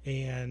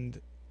 and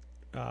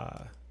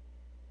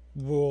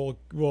we'll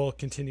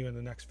continue in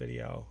the next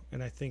video,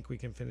 and I think we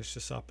can finish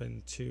this up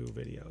in 2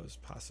 videos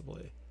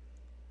possibly.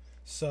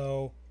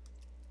 So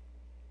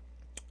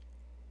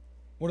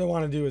what I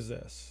want to do is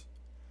this.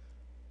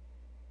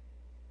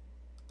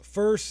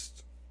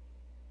 First,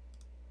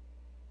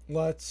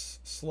 let's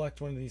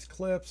select one of these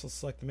clips. Let's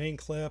select the main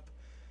clip,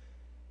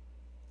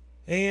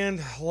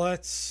 and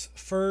let's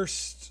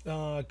first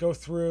go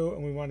through,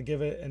 and we want to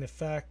give it an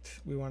effect.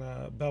 We want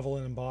to bevel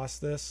and emboss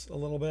this a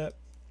little bit.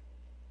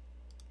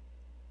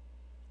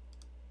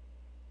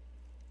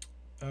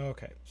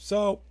 Okay,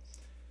 so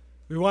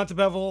we want to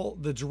bevel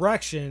the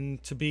direction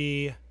to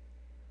be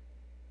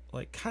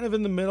like kind of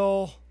in the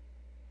middle,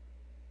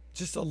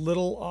 just a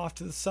little off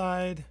to the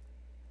side.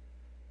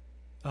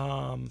 We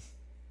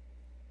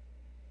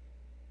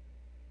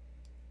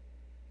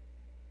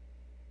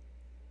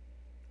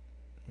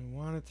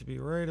want it to be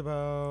right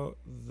about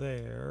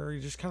there.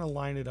 You just kind of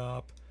line it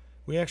up.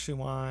 We actually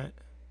want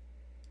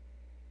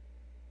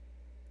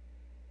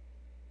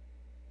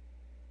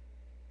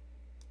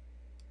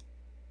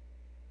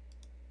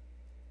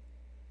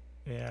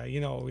Yeah,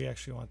 you know, we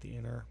actually want the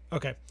inner.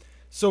 Okay,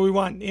 so we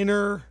want an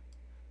inner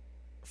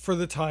for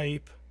the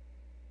type.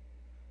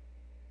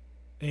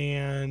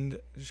 And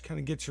just kind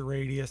of get your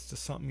radius to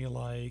something you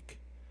like.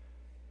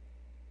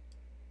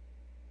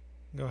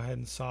 Go ahead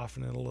and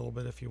soften it a little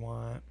bit if you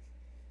want.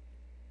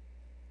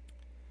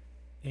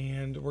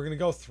 And we're going to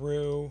go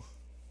through.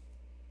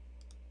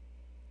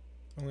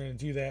 I'm going to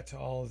do that to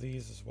all of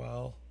these as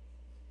well.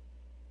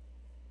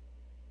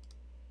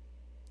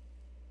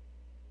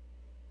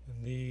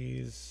 And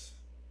these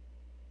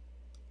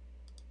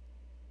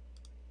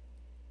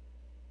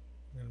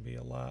are going to be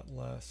a lot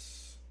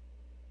less.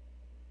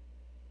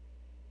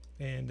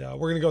 And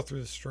we're going to go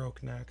through the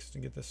stroke next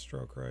and get this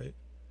stroke right.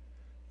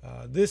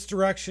 This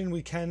direction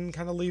we can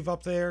kind of leave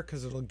up there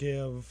because it'll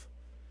give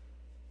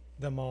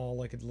them all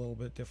like a little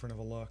bit different of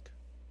a look.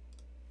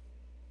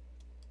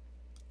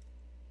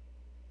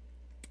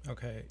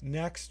 Okay,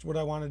 next what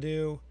I want to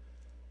do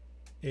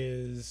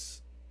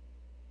is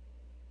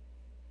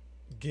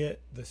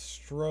get the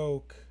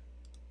stroke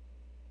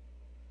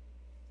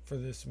for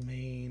this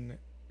main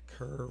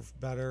curve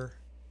better.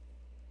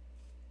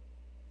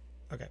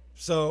 Okay,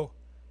 so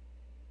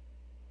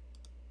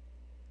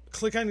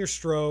click on your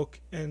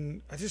stroke,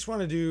 and I just want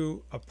to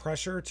do a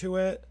pressure to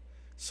it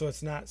so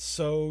it's not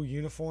so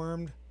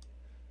uniformed.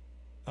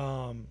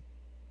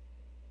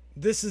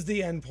 This is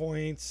the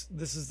endpoints.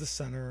 This is the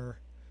center.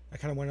 I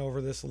kind of went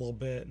over this a little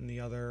bit in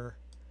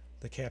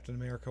the Captain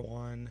America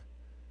one.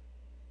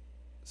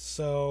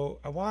 So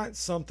I want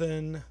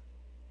something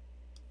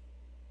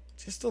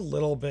just a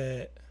little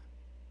bit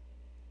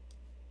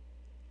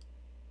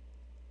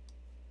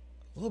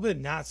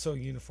not so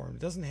uniform.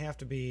 It doesn't have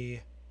to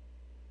be.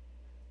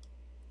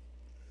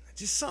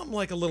 Just something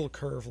like a little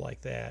curve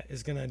like that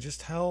is going to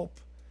just help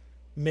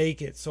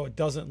make it so it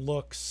doesn't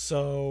look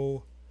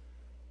so,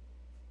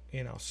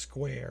 you know,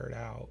 squared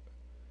out.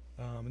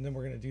 And then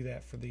we're going to do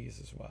that for these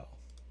as well.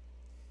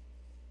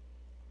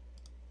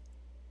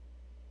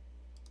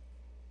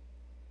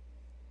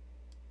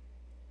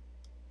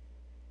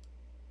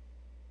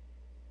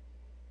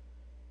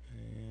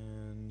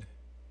 And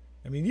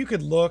I mean, you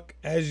could look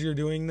as you're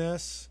doing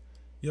this,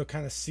 you'll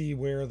kind of see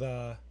where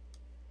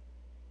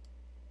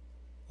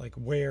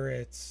where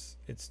it's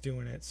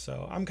doing it.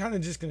 So I'm kind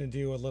of just going to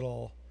do a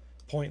little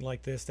point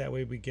like this. That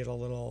way we get a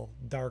little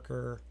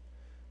darker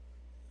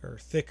or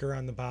thicker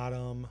on the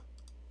bottom.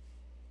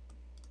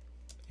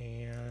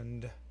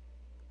 And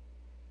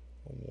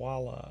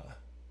voila.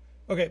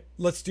 Okay,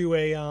 let's do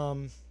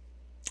a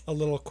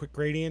little quick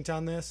gradient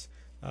on this.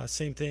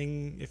 Same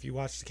thing, if you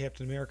watch the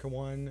Captain America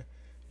one,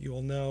 you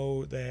will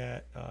know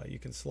that you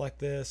can select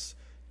this.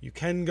 You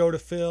can go to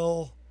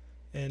fill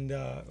and,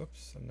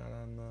 oops, I'm not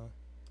on the...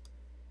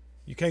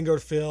 You can go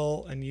to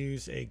fill and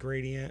use a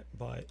gradient,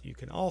 but you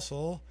can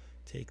also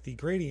take the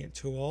gradient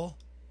tool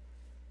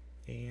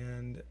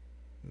and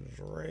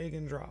drag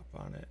and drop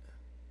on it.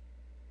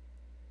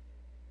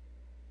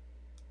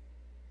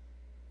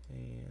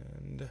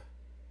 And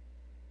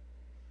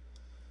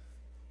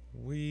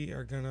we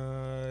are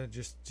gonna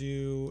just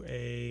do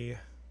a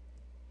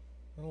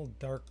little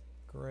dark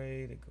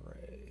gray to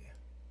gray.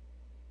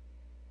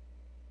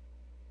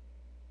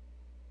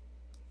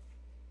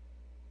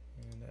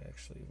 And I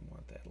actually even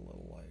want that a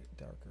little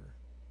darker.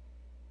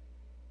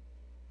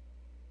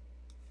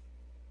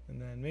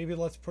 And then maybe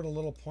let's put a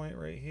little point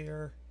right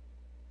here.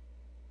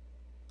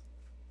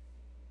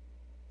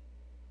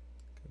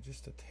 Go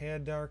just a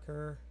tad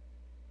darker.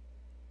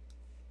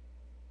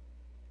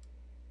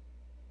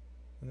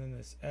 And then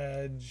this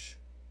edge,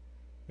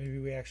 maybe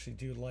we actually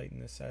do lighten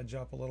this edge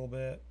up a little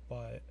bit,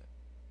 but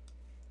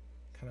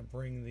kind of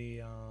bring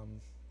the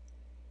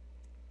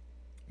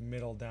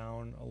middle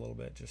down a little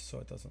bit just so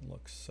it doesn't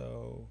look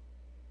so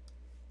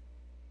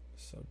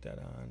dead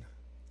on.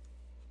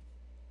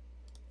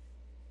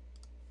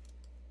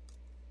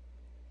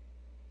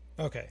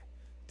 Okay,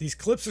 these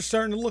clips are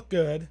starting to look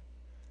good.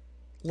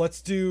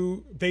 Let's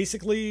do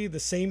basically the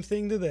same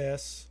thing to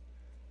this.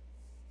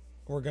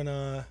 We're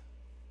gonna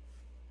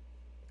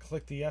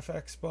click the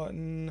FX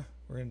button.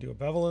 We're gonna do a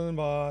bevel and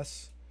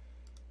emboss.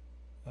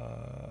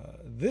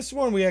 This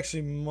one we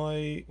actually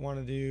might want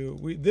to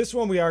do. This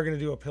one we are going to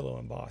do a pillow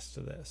emboss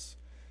to this,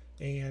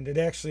 and it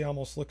actually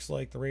almost looks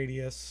like the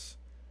radius.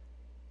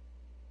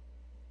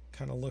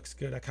 Kind of looks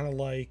good. I kind of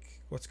like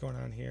what's going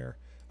on here.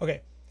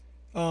 Okay.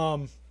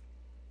 Now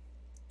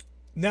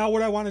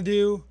what I want to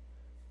do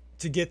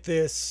to get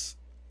this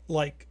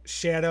like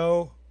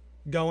shadow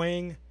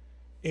going,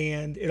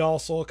 and it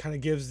also kind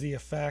of gives the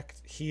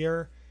effect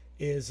here,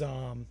 is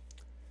we're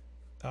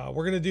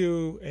going to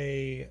do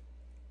a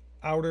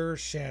outer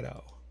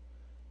shadow.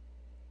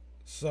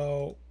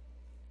 So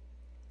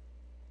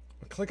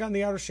click on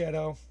the outer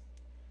shadow.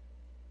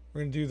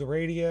 We're going to do the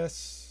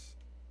radius.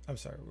 I'm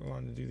sorry, we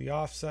want to do the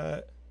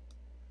offset.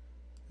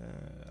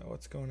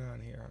 What's going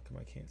on here? How come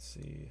I can't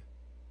see?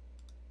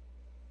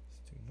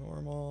 Let's do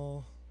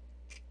normal.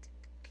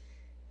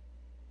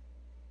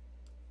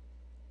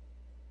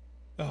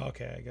 Oh,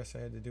 okay. I guess I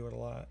had to do it a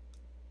lot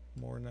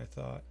more than I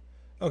thought.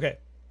 Okay.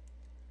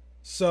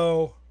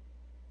 So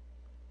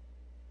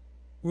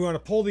we want to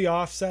pull the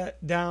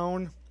offset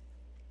down,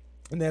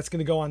 and that's going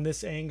to go on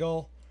this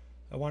angle.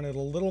 I want it a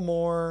little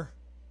more,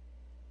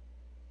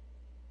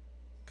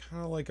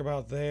 kind of like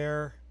about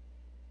there.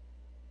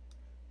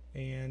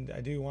 And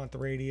I do want the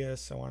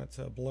radius. I want it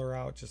to blur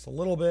out just a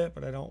little bit,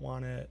 but I don't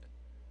want it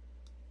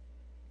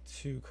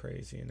too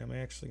crazy. And I'm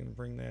actually going to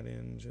bring that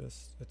in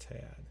just a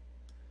tad.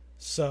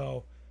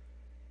 So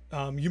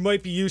you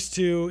might be used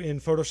to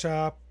in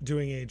Photoshop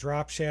doing a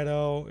drop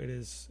shadow. It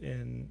is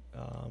in,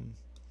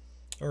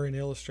 or in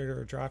Illustrator,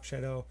 a drop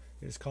shadow.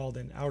 It is called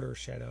an outer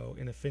shadow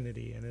in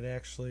Affinity. And it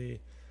actually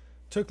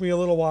took me a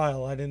little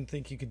while. I didn't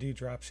think you could do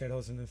drop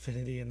shadows in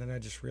Affinity. And then I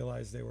just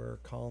realized they were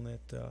calling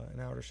it an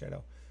outer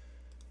shadow.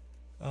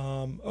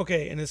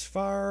 Okay, and as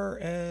far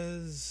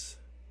as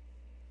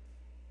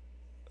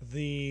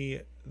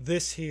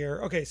this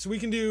here, okay, so we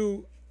can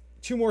do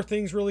 2 more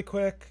things really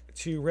quick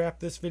to wrap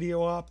this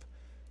video up.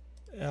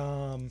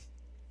 We're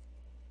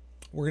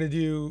going to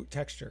do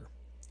texture.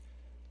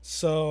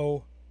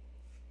 So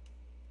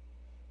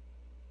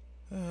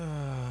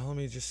let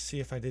me just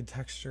see if I did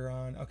texture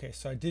on. Okay,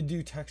 so I did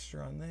do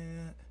texture on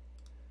that.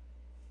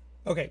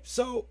 Okay,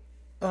 so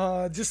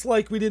just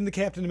like we did in the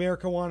Captain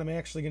America one, I'm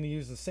actually going to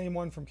use the same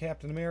one from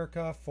Captain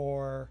America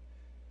for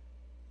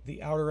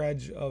the outer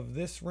edge of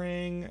this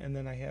ring, and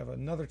then I have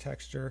another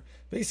texture.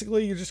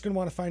 Basically, you're just going to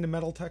want to find a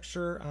metal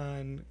texture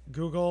on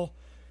Google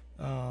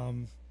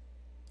and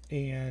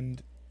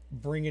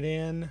bring it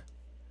in,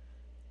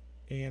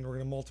 and we're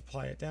going to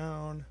multiply it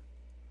down.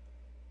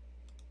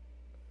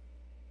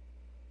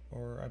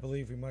 Or I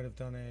believe we might have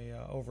done a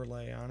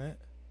overlay on it.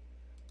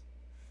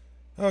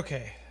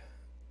 Okay.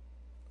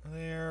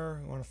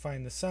 There, we want to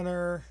find the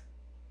center,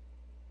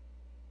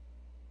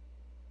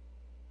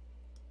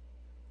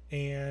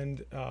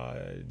 and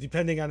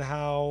depending on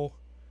how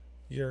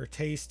your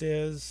taste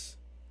is,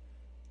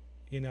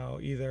 you know,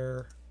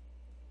 either,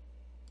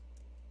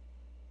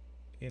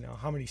 you know,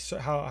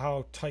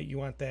 how tight you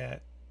want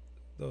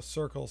those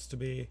circles to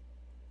be,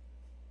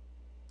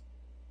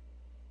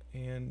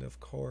 and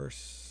of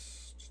course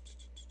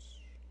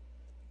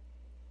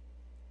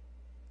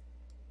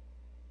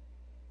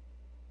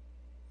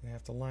I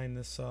have to line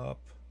this up.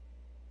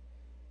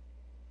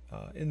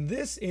 In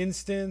this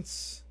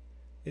instance,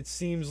 it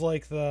seems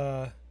like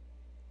the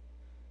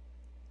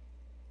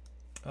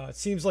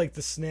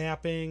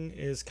snapping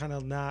is kind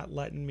of not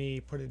letting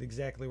me put it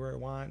exactly where I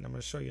want. And I'm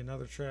going to show you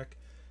another trick.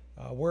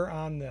 We're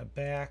on the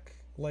back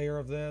layer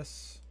of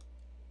this.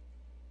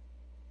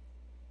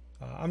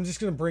 I'm just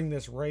going to bring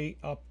this right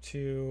up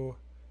to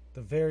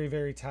the very,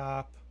 very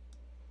top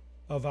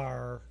of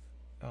our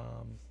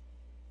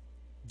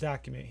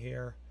document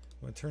here.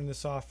 I'm going to turn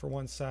this off for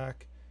 1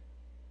 sec,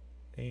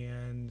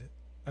 and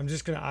I'm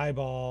just going to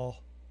eyeball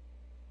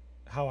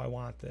how I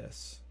want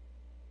this.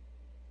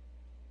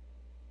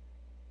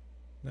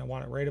 And I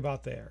want it right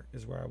about there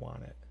is where I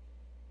want it.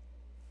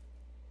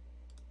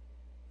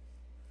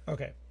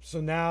 Okay,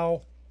 so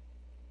now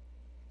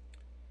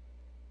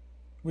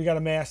we got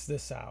to mask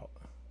this out.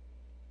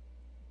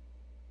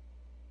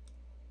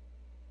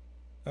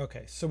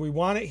 Okay, so we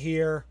want it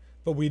here,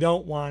 but we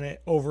don't want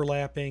it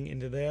overlapping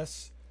into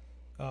this.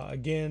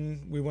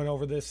 Again, we went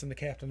over this in the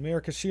Captain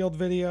America shield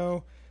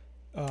video.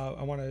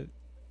 I want to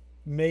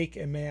make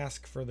a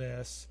mask for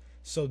this.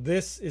 So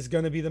this is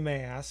going to be the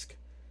mask.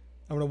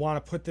 I'm going to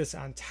want to put this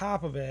on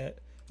top of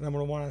it, and I'm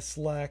going to want to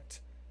select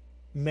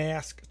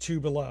mask to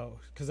below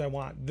because I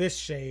want this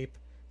shape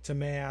to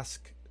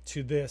mask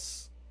to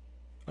this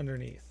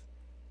underneath.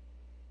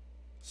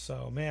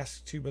 So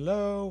mask to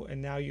below,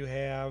 and now you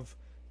have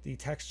the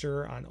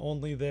texture on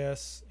only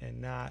this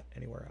and not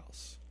anywhere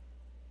else.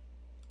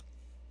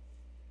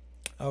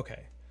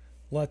 Okay,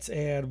 let's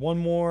add one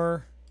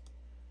more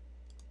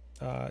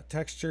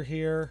texture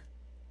here.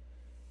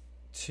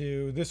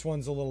 This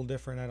one's a little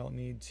different. I don't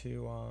need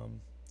to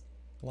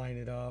line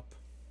it up,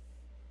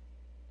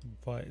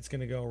 but it's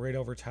going to go right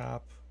over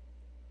top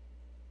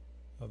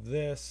of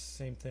this.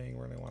 Same thing,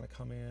 we're going to want to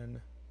come in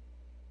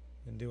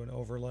and do an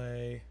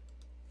overlay,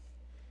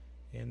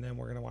 and then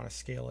we're going to want to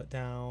scale it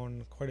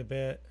down quite a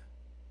bit.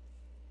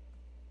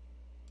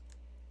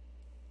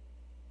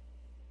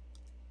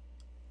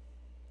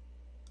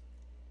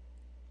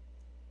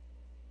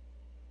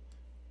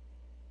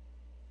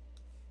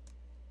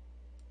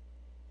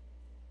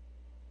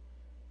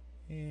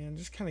 And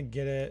just kind of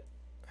get it.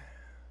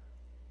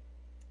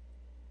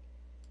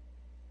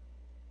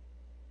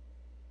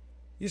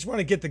 You just want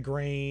to get the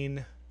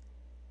grain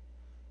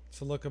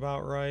to look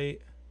about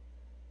right.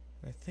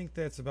 I think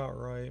that's about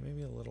right.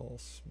 Maybe a little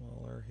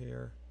smaller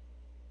here.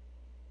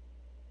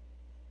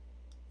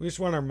 We just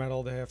want our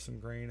metal to have some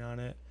grain on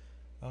it.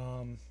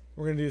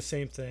 We're going to do the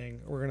same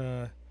thing. We're going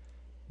to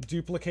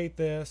duplicate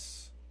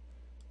this.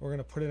 We're going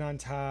to put it on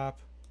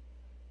top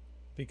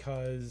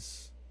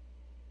because...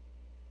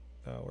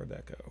 where'd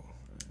that go?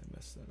 I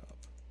messed that up.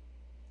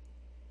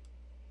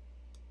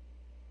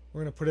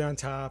 We're going to put it on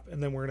top,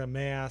 and then we're going to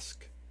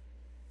mask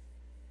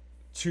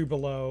to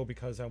below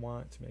because I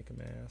want to make a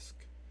mask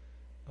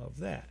of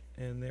that.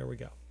 And there we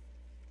go.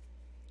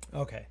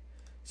 Okay.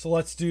 So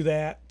let's do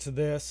that to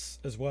this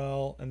as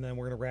well, and then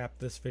we're going to wrap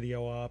this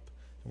video up,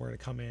 and we're going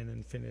to come in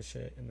and finish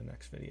it in the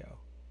next video.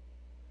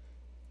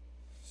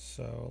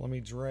 So let me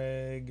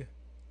drag,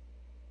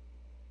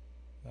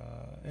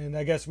 and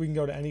I guess we can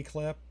go to any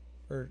clip,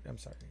 or I'm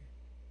sorry,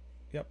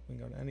 yep, we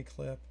can go to any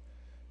clip.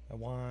 I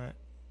want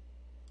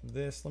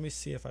this. Let me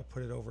see if I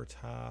put it over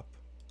top.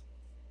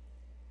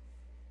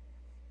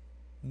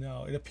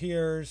 No, it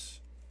appears.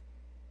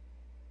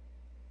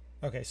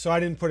 Okay, so I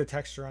didn't put a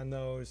texture on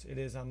those. It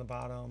is on the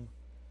bottom.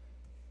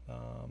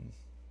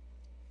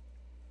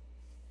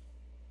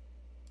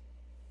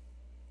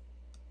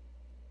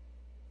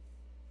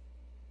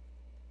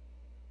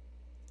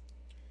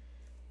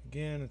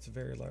 Again, it's a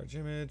very large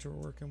image we're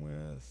working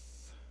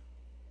with.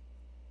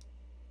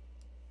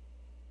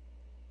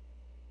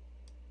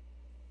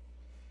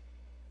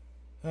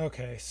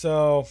 Okay,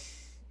 so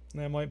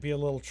that might be a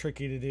little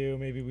tricky to do.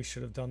 Maybe we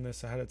should have done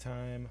this ahead of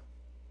time.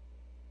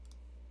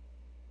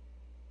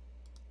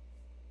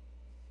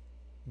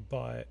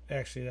 But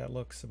actually that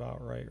looks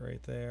about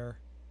right there.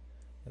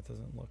 That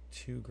doesn't look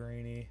too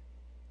grainy.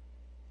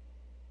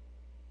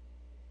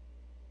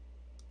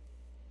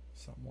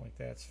 Something like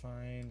that's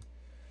fine.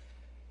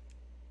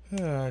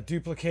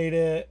 Duplicate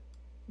it,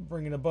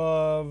 bring it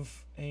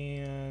above,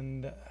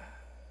 and how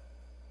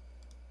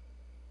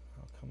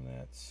come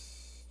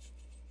that's,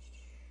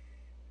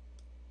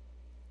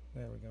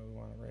 there we go, we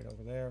want it right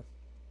over there,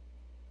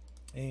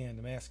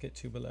 and mask it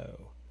to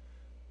below.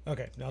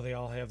 Okay, now they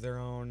all have their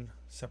own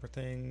separate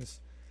things.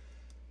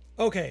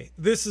 Okay,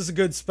 this is a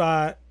good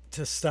spot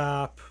to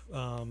stop.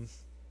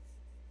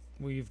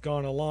 We've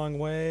gone a long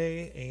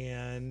way,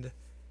 and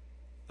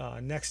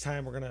next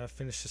time we're gonna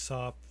finish this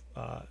up.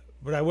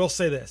 But I will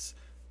say this: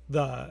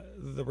 the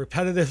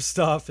repetitive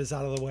stuff is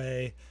out of the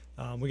way.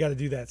 We got to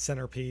do that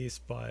centerpiece,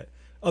 but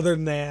other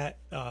than that,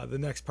 the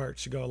next part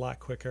should go a lot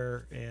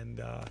quicker.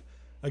 And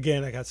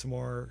again, I got some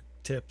more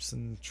tips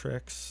and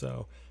tricks.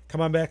 So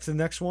come on back to the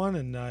next one,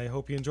 and I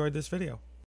hope you enjoyed this video.